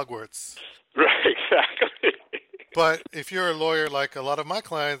Hogwarts. Right, exactly. But if you're a lawyer, like a lot of my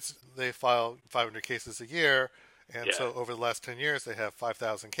clients, they file 500 cases a year. And so over the last 10 years, they have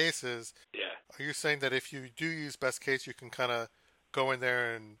 5,000 cases. Yeah. Are you saying that if you do use Best Case, you can kind of go in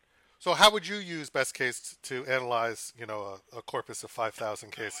there and... So how would you use Best Case to analyze, a corpus of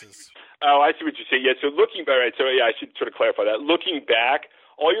 5,000 cases? Oh, I see what you're saying. Yeah, so I should sort of clarify that. Looking back,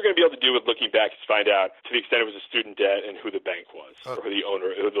 all you're going to be able to do with looking back is find out, to the extent it was a student debt, and who the bank was, or who the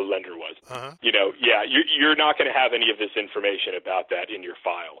owner, who the lender was. You're not going to have any of this information about that in your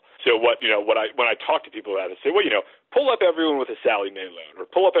file. So when I talk to people about it, I say, pull up everyone with a Sallie Mae loan, or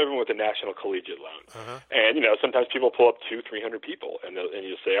pull up everyone with a National Collegiate loan. And, sometimes people pull up 200-300 people, and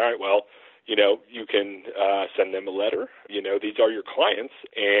you'll say, all right, well, you can send them a letter. These are your clients.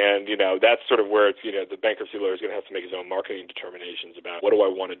 And, that's sort of where it's, the bankruptcy lawyer is going to have to make his own marketing determinations about what do I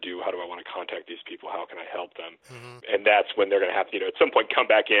want to do? How do I want to contact these people? How can I help them? And that's when they're going to have to, at some point come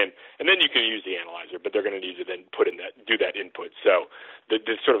back in, and then you can use the analyzer, but they're going to need to then do that input. So the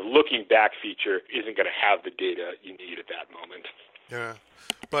sort of looking back feature isn't going to have the data you need at that moment. Yeah.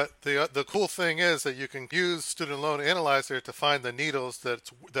 But the cool thing is that you can use Student Loan Analyzer to find the needles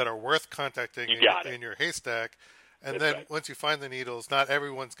that are worth contacting in your haystack. And then once you find the needles, not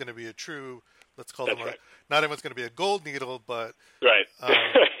everyone's going to be a true, let's call them, not everyone's going to be a gold needle, but... Right.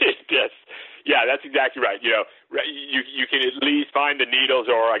 Yes. Yeah, that's exactly right. You can at least find the needles,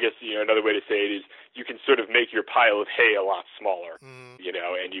 or I guess, another way to say it is you can sort of make your pile of hay a lot smaller,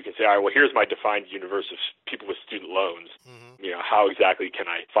 and you can say, all right, well, here's my defined universe of people with student loans. How exactly can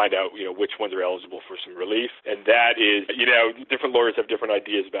I find out, which ones are eligible for some relief? And that is, different lawyers have different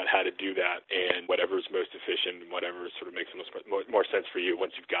ideas about how to do that, and whatever is most efficient and whatever sort of makes the most more sense for you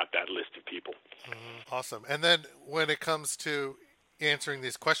once you've got that list of people. Awesome. And then when it comes to answering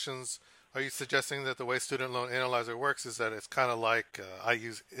these questions, are you suggesting that the way Student Loan Analyzer works is that it's kind of like I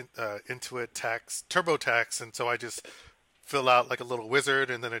use Intuit Tax, TurboTax, and so I just fill out like a little wizard,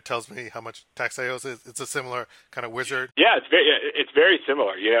 and then it tells me how much tax I owe? It's a similar kind of wizard. Yeah, it's very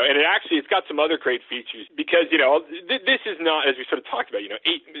similar, and it's got some other great features because this is not, as we sort of talked about,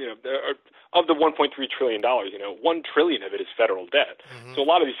 of the $1.3 trillion, $1 trillion of it is federal debt. So a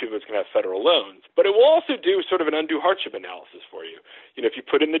lot of these people are going to have federal loans, but it will also do sort of an undue hardship analysis for you. If you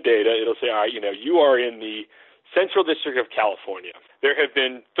put in the data, it'll say, all right, you are in the Central District of California. There have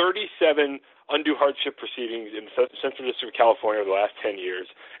been 37 undue hardship proceedings in the Central District of California over the last 10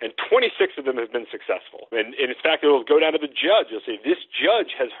 years, and 26 of them have been successful. And in fact, it will go down to the judge. It'll say, this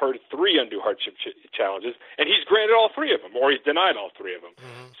judge has heard 3 undue hardship challenges, and he's granted all 3 of them, or he's denied all 3 of them.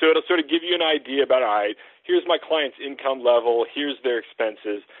 So it'll sort of give you an idea about, all right, here's my client's income level, here's their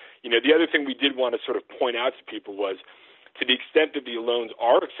expenses. The other thing we did want to sort of point out to people was, to the extent that the loans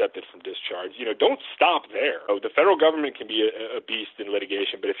are accepted from discharge, don't stop there. The federal government can be a beast in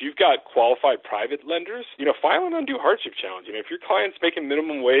litigation, but if you've got qualified private lenders, file an undue hardship challenge. If your client's making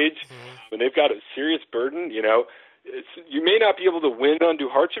minimum wage, when they've got a serious burden, you may not be able to win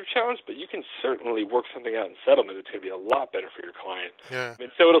undue hardship challenge, but you can certainly work something out in settlement that's going to be a lot better for your client. Yeah.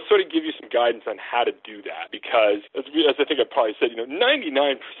 And so it'll sort of give you some guidance on how to do that because, as I think I probably said, 99%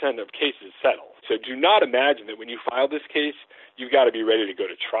 of cases settle. So do not imagine that when you file this case, you've got to be ready to go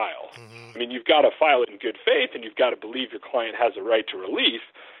to trial. I mean, you've got to file it in good faith, and you've got to believe your client has a right to relief.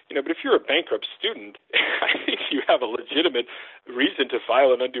 But if you're a bankrupt student, I think you have a legitimate reason to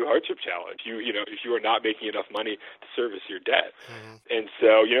file an undue hardship challenge. If you are not making enough money to service your debt, and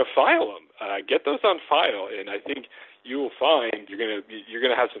so file them, get those on file, and I think you will find you're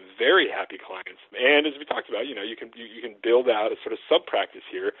gonna have some very happy clients. And as we talked about, you can build out a sort of sub practice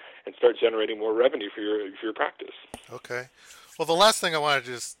here and start generating more revenue for your practice. Okay. Well, the last thing I wanted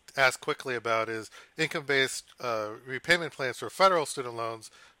to just ask quickly about is income-based repayment plans for federal student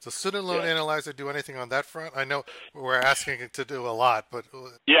loans. Does Student Loan Analyzer do anything on that front? I know we're asking it to do a lot, but...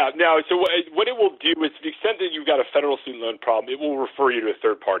 Yeah, no, so what it will do is, to the extent that you've got a federal student loan problem, it will refer you to a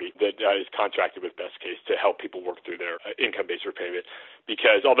third party that is contracted with Best Case to help people work through their income-based repayment.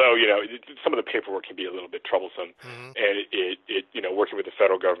 Because although, some of the paperwork can be a little bit troublesome, and it working with the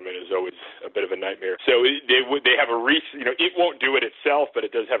federal government is always a bit of a nightmare. So they have a it won't do it itself, but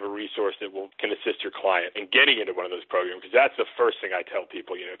it does have a resource that can assist your client in getting into one of those programs, because that's the first thing I tell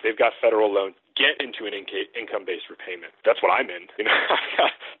people. If they've got federal loans, get into an income-based repayment. That's what I'm in. I've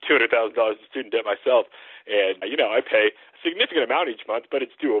got $200,000 in student debt myself, and I pay a significant amount each month, but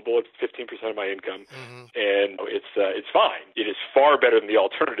it's doable. It's 15% of my income, and it's fine. It is far better than the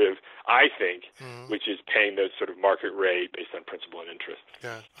alternative, I think, which is paying those sort of market rate based on principal and interest.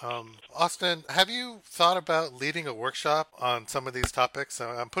 Yeah. Austin, have you thought about leading a workshop on some of these topics?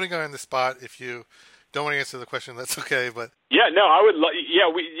 I'm putting you on the spot. If you don't want to answer the question, that's okay. But no, I would.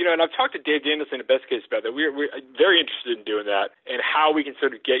 And I've talked to Dave Danielson at Best Case about that. We're very interested in doing that and how we can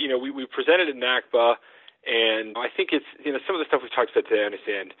sort of get. We presented at NACBA, and I think it's some of the stuff we've talked about today. I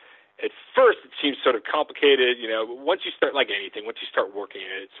understand. At first, it seems sort of complicated. Once you start, like anything, once you start working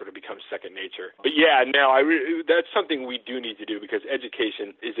in it, it sort of becomes second nature. But that's something we do need to do, because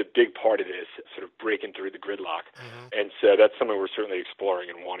education is a big part of this, sort of breaking through the gridlock. And so that's something we're certainly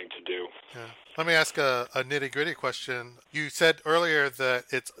exploring and wanting to do. Yeah. Let me ask a nitty-gritty question. You said earlier that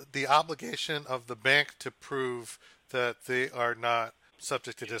it's the obligation of the bank to prove that they are not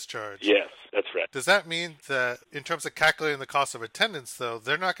subject to discharge. Yes, that's right. Does that mean that in terms of calculating the cost of attendance, though,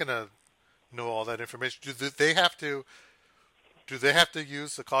 they're not going to know all that information? Do they have to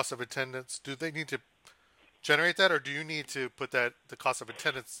use the cost of attendance? Do they need to generate that, or do you need to put the cost of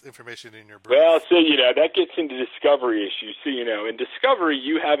attendance information in your brief? Well, so, that gets into discovery issues. So, in discovery,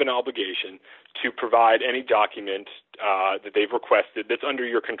 you have an obligation to provide any document that they've requested that's under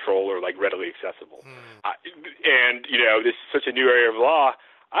your control or, readily accessible. And, this is such a new area of law.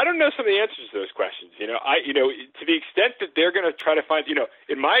 I don't know some of the answers to those questions. To the extent that they're going to try to find,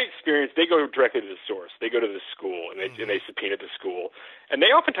 in my experience, they go directly to the source. They go to the school, and they subpoena the school. And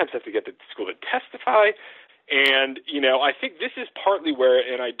they oftentimes have to get the school to testify. And, I think this is partly where,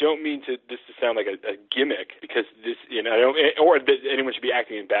 and I don't mean this to sound like a gimmick, because this, or that anyone should be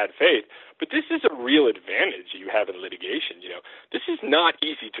acting in bad faith, but this is a real advantage you have in litigation. This is not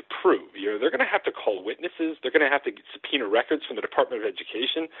easy to prove. They're going to have to call witnesses. They're going to have to subpoena records from the Department of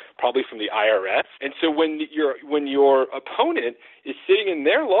Education, probably from the IRS. And so when your opponent is sitting in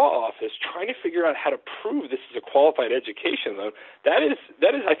their law office trying to figure out how to prove this is a qualified education loan, that is,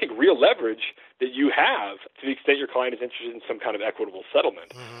 I think, real leverage that you have to the extent your client is interested in some kind of equitable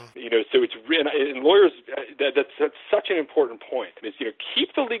settlement. So it's and lawyers, that's such an important point. Is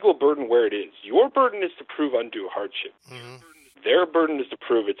keep the legal burden where it is. Your burden is to prove undue hardship. Their burden is to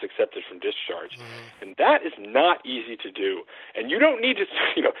prove it's accepted from discharge. And that is not easy to do. And you don't need to,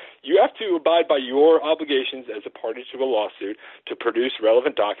 you have to abide by your obligations as a party to a lawsuit to produce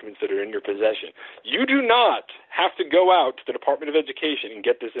relevant documents that are in your possession. You do not have to go out to the Department of Education and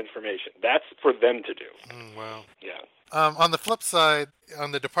get this information. That's for them to do. Wow. Yeah. On the flip side,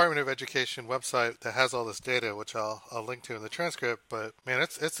 on the Department of Education website that has all this data, which I'll link to in the transcript, but man,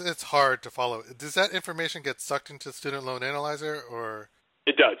 it's hard to follow. Does that information get sucked into Student Loan Analyzer, or?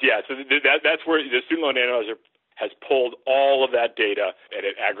 It does, yeah. So that's where the Student Loan Analyzer has pulled all of that data, and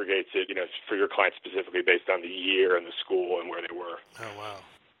it aggregates it, for your client specifically based on the year and the school and where they were. Oh, wow.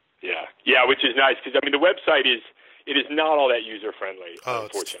 Yeah, which is nice, because the website is not all that user friendly. Oh,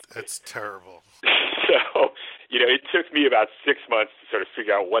 unfortunately, it's terrible. So, it took me about 6 months to sort of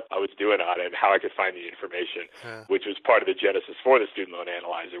figure out what I was doing on it and how I could find the information, which was part of the genesis for the Student Loan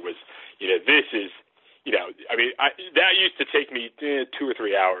Analyzer. Was this is, that used to take me 2 or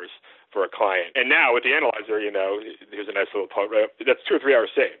 3 hours for a client, and now with the analyzer, there's a nice little part. That's 2 or 3 hours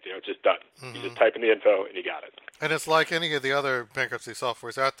saved. It's just done. You just type in the info and you got it. And it's like any of the other bankruptcy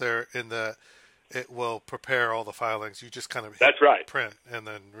softwares out there in that it will prepare all the filings. You just kind of hit print and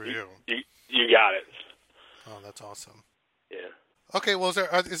then review. You got it. Oh, that's awesome. Yeah. Okay. Well,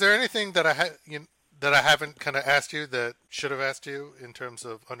 is there anything that I haven't kind of asked you that should have asked you in terms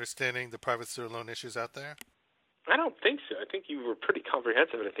of understanding the private student loan issues out there? I don't think so. I think you were pretty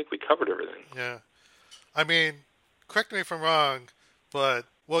comprehensive, and I think we covered everything. Yeah. I mean, correct me if I'm wrong, but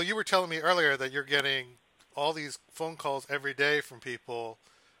you were telling me earlier that you're getting all these phone calls every day from people.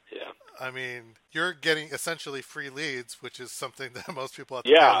 Yeah. I mean, you're getting essentially free leads, which is something that most people have to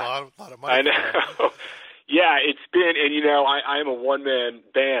pay a lot of money for. I know. Yeah, it's been, and I'm a one-man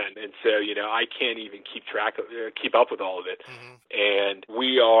band, and so I can't even keep up with all of it. Mm-hmm. And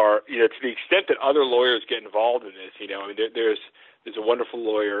we are, to the extent that other lawyers get involved in this, there's a wonderful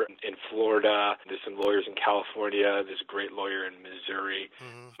lawyer in Florida. There's some lawyers in California. There's a great lawyer in Missouri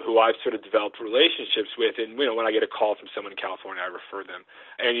who I've sort of developed relationships with. And, when I get a call from someone in California, I refer them.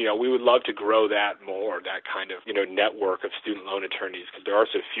 And, we would love to grow that more, that kind of, network of student loan attorneys, because there are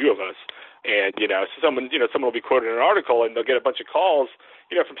so few of us. And, someone will be quoted in an article and they'll get a bunch of calls,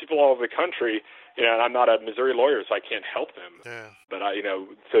 from people all over the country. And I'm not a Missouri lawyer, so I can't help them. Yeah. But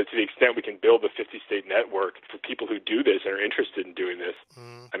so to the extent we can build a 50-state network for people who do this and are interested in doing this,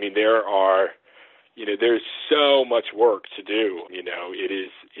 I mean, there's so much work to do.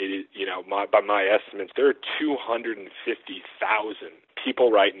 By my estimates, there are 250,000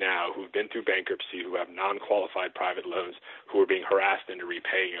 people right now who've been through bankruptcy, who have non-qualified private loans, who are being harassed into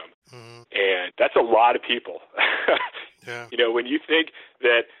repaying them. And that's a lot of people. Yeah. When you think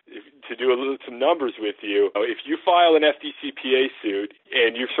that, to do some numbers with you, if you file an FDCPA suit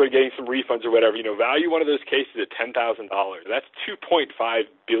and you're sort of getting some refunds or whatever, value one of those cases at $10,000. That's $2.5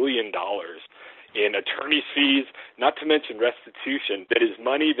 billion in attorney's fees, not to mention restitution. That is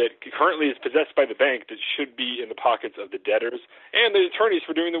money that currently is possessed by the bank that should be in the pockets of the debtors and the attorneys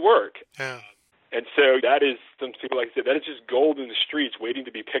for doing the work. Yeah. And so that is, some people like I said, that is just gold in the streets waiting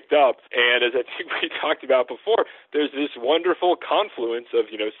to be picked up. And as I think we talked about before, there's this wonderful confluence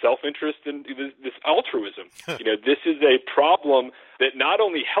of, self-interest and this altruism. This is a problem that not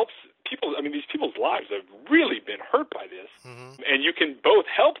only helps people, these people's lives have really been hurt by this. And you can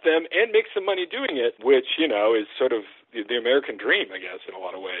both help them and make some money doing it, which, is sort of the American dream, I guess, in a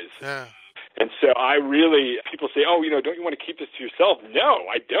lot of ways. Yeah. And so people say, don't you want to keep this to yourself? No,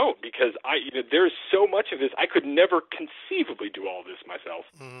 I don't, because there's so much of this. I could never conceivably do all this myself.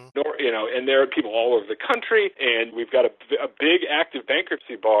 Nor, and there are people all over the country, and we've got a big active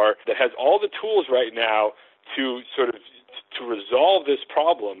bankruptcy bar that has all the tools right now to sort of to resolve this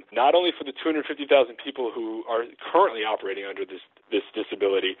problem, not only for the 250,000 people who are currently operating under this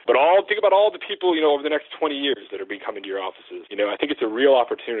disability, but think about all the people, over the next 20 years that are coming to your offices. I think it's a real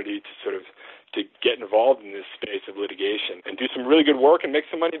opportunity to sort of to get involved in this space of litigation and do some really good work and make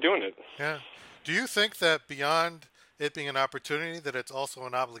some money doing it. Yeah. Do you think that beyond it being an opportunity, that it's also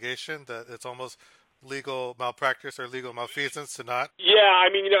an obligation, that it's almost legal malpractice or legal malfeasance to not? Yeah,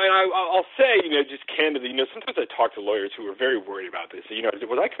 and I'll say, just candidly, sometimes I talk to lawyers who are very worried about this.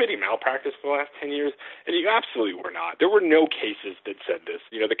 Was I committing malpractice for the last 10 years? And you absolutely were not. There were no cases that said this.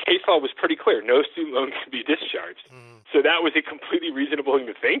 The case law was pretty clear. No student loan can be discharged. So that was a completely reasonable thing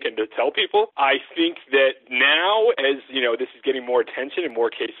to think and to tell people. I think that now, as, this is getting more attention and more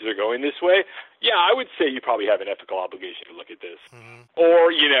cases are going this way, yeah, I would say you probably have an ethical obligation to look at this.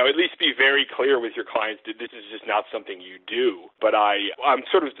 Or, at least be very clear with your clients that this is just not something you do. But I'm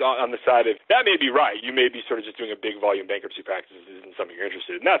sort of on the side of, that may be right. You may be sort of just doing a big volume bankruptcy practice isn't something you're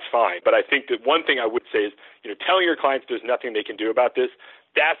interested in. That's fine. But I think that one thing I would say is, telling your clients there's nothing they can do about this,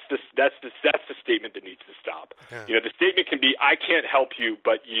 that's the statement that needs to stop. Yeah. The statement can be, I can't help you,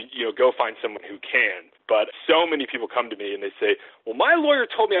 but go find someone who can. But so many people come to me and they say, well, my lawyer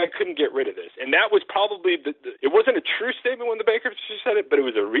told me I couldn't get rid of this. And that was probably, it wasn't a true statement when the bankruptcy said it, but it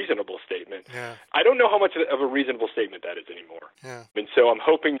was a reasonable statement. Yeah. I don't know how much of a reasonable statement that is anymore. Yeah. And so I'm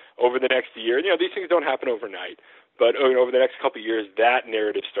hoping over the next year, these things don't happen overnight, but over the next couple of years, that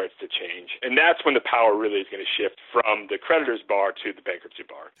narrative starts to change. And that's when the power really is going to shift from the creditor's bar to the bankruptcy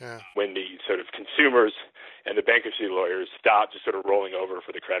bar. Yeah. When the sort of consumers and the bankruptcy lawyers stop just sort of rolling over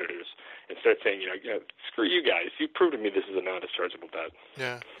for the creditors and start saying, screw you guys. You proved to me this is a non-dischargeable debt.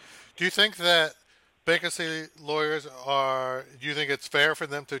 Yeah. Do you think that bankruptcy lawyers do you think it's fair for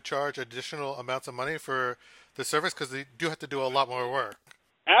them to charge additional amounts of money for the service? Because they do have to do a lot more work.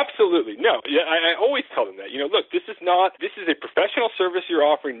 Absolutely. No. Yeah, I always tell them that. Look, this is a professional service you're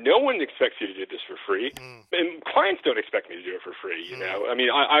offering. No one expects you to do this for free. And clients don't expect me to do it for free,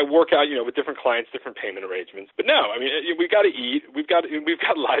 I work out, with different clients, different payment arrangements. But no, we've got to eat. We've got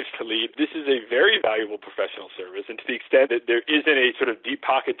lives to lead. This is a very valuable professional service. And to the extent that there isn't a sort of deep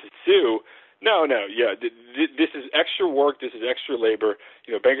pocket to sue, no, yeah. This is extra work. This is extra labor.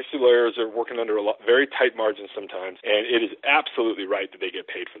 Bankruptcy lawyers are working under very tight margins sometimes, and it is absolutely right that they get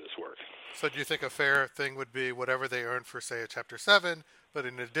paid for this work. So do you think a fair thing would be whatever they earn for, say, a Chapter 7, but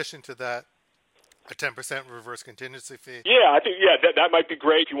in addition to that, a 10% reverse contingency fee? Yeah, I think, that might be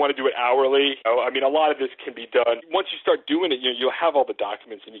great if you want to do it hourly. A lot of this can be done. Once you start doing it, you'll have all the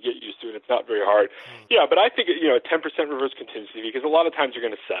documents and you get used to it. It's not very hard. Yeah, but I think, a 10% reverse contingency fee, because a lot of times you're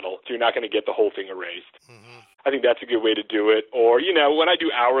going to settle, so you're not going to get the whole thing erased. I think that's a good way to do it. Or, when I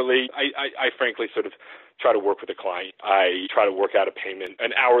do hourly, I frankly sort of try to work with a client. I try to work out a payment,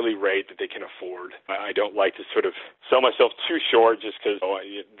 an hourly rate that they can afford. I don't like to sort of sell myself too short just because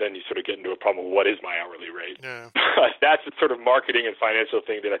then you sort of get into a problem of what is my hourly rate. Yeah. That's the sort of marketing and financial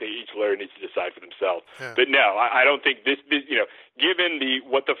thing that I think each lawyer needs to decide for themselves. Yeah. But no, I don't think this given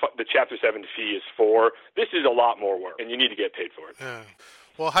what the Chapter 7 fee is for, this is a lot more work, and you need to get paid for it. Yeah.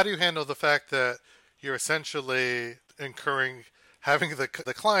 Well, how do you handle the fact that you're essentially having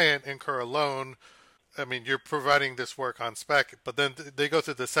the client incur a loan? I mean, you're providing this work on spec, but then they go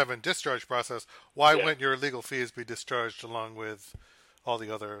through the 7 discharge process. Why wouldn't your legal fees be discharged along with all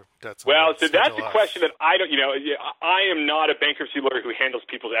the other debts? Well, so that's a question that I don't, I am not a bankruptcy lawyer who handles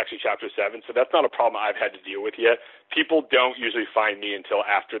people's actually Chapter 7, so that's not a problem I've had to deal with yet. People don't usually find me until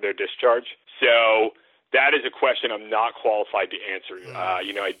after their discharge. So that is a question I'm not qualified to answer.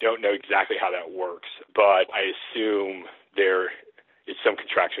 I don't know exactly how that works, but I assume there is some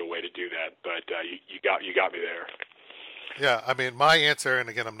contractual way to do that. But you got me there. Yeah, I mean, my answer, and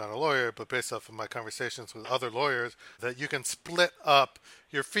again, I'm not a lawyer, but based off of my conversations with other lawyers, that you can split up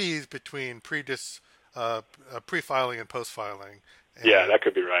your fees between pre-filing and post-filing. Yeah, that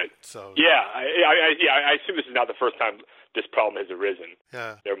could be right. So I assume this is not the first time this problem has arisen.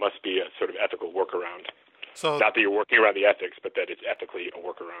 Yeah. There must be a sort of ethical workaround. So, not that you're working around the ethics, but that it's ethically a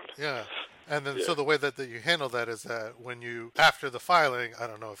workaround. Yeah. And then so the way that you handle that is that when after the filing, I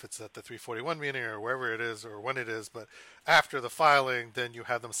don't know if it's at the 341 meeting or wherever it is or when it is, but after the filing, then you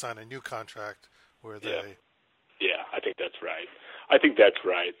have them sign a new contract where they... Yeah, I think that's right. I think that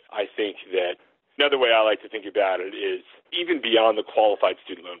another way I like to think about it is even beyond the qualified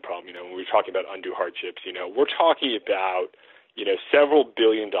student loan problem, when we're talking about undue hardships, we're talking about several $1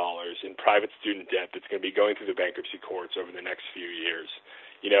 billion in private student debt that's going to be going through the bankruptcy courts over the next few years.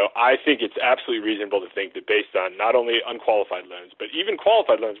 I think it's absolutely reasonable to think that based on not only unqualified loans, but even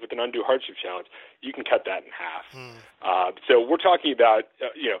qualified loans with an undue hardship challenge, you can cut that in half. So we're talking about,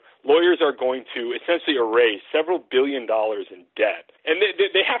 lawyers are going to essentially erase several $1 billion in debt. And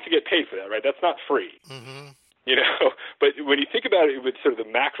they have to get paid for that, right? That's not free. Mm-hmm. But when you think about it with sort of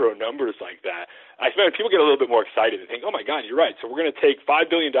the macro numbers like that, I find people get a little bit more excited and think, oh my God, you're right. So we're going to take $5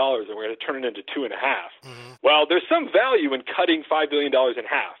 billion and we're going to turn it into $2.5 billion. Mm-hmm. Well, there's some value in cutting $5 billion in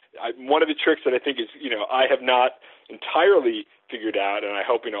half. One of the tricks that I think is, I have not entirely figured out, and I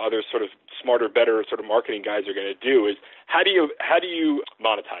hope, other sort of smarter, better sort of marketing guys are going to do is how do you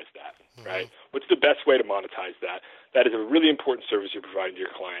monetize that, right? What's the best way to monetize that? That is a really important service you're providing to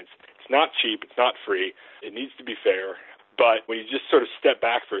your clients. It's not cheap. It's not free. It needs to be fair. But when you just sort of step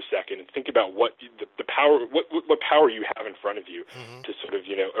back for a second and think about what the power, what power you have in front of you to sort of,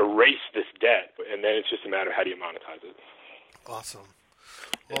 erase this debt, and then it's just a matter of how do you monetize it. Awesome.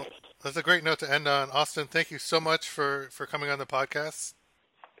 Well, that's a great note to end on. Austin, thank you so much for coming on the podcast.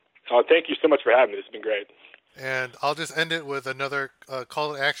 Thank you so much for having me. This has been great. And I'll just end it with another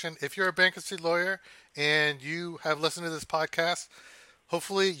call to action. If you're a bankruptcy lawyer and you have listened to this podcast,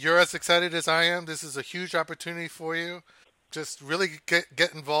 hopefully you're as excited as I am. This is a huge opportunity for you. Just really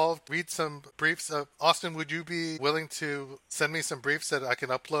get involved, read some briefs. Austin, would you be willing to send me some briefs that I can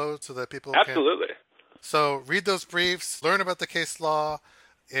upload so that people Absolutely. can... So read those briefs, learn about the case law,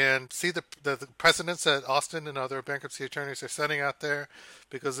 and see the precedents that Austin and other bankruptcy attorneys are setting out there,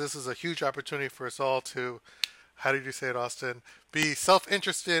 because this is a huge opportunity for us all to, how did you say it, Austin, be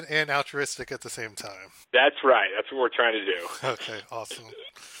self-interested and altruistic at the same time. That's right. That's what we're trying to do. Okay, awesome.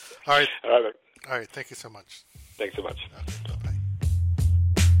 All right. All right. All right, thank you so much. Thanks so much. Okay.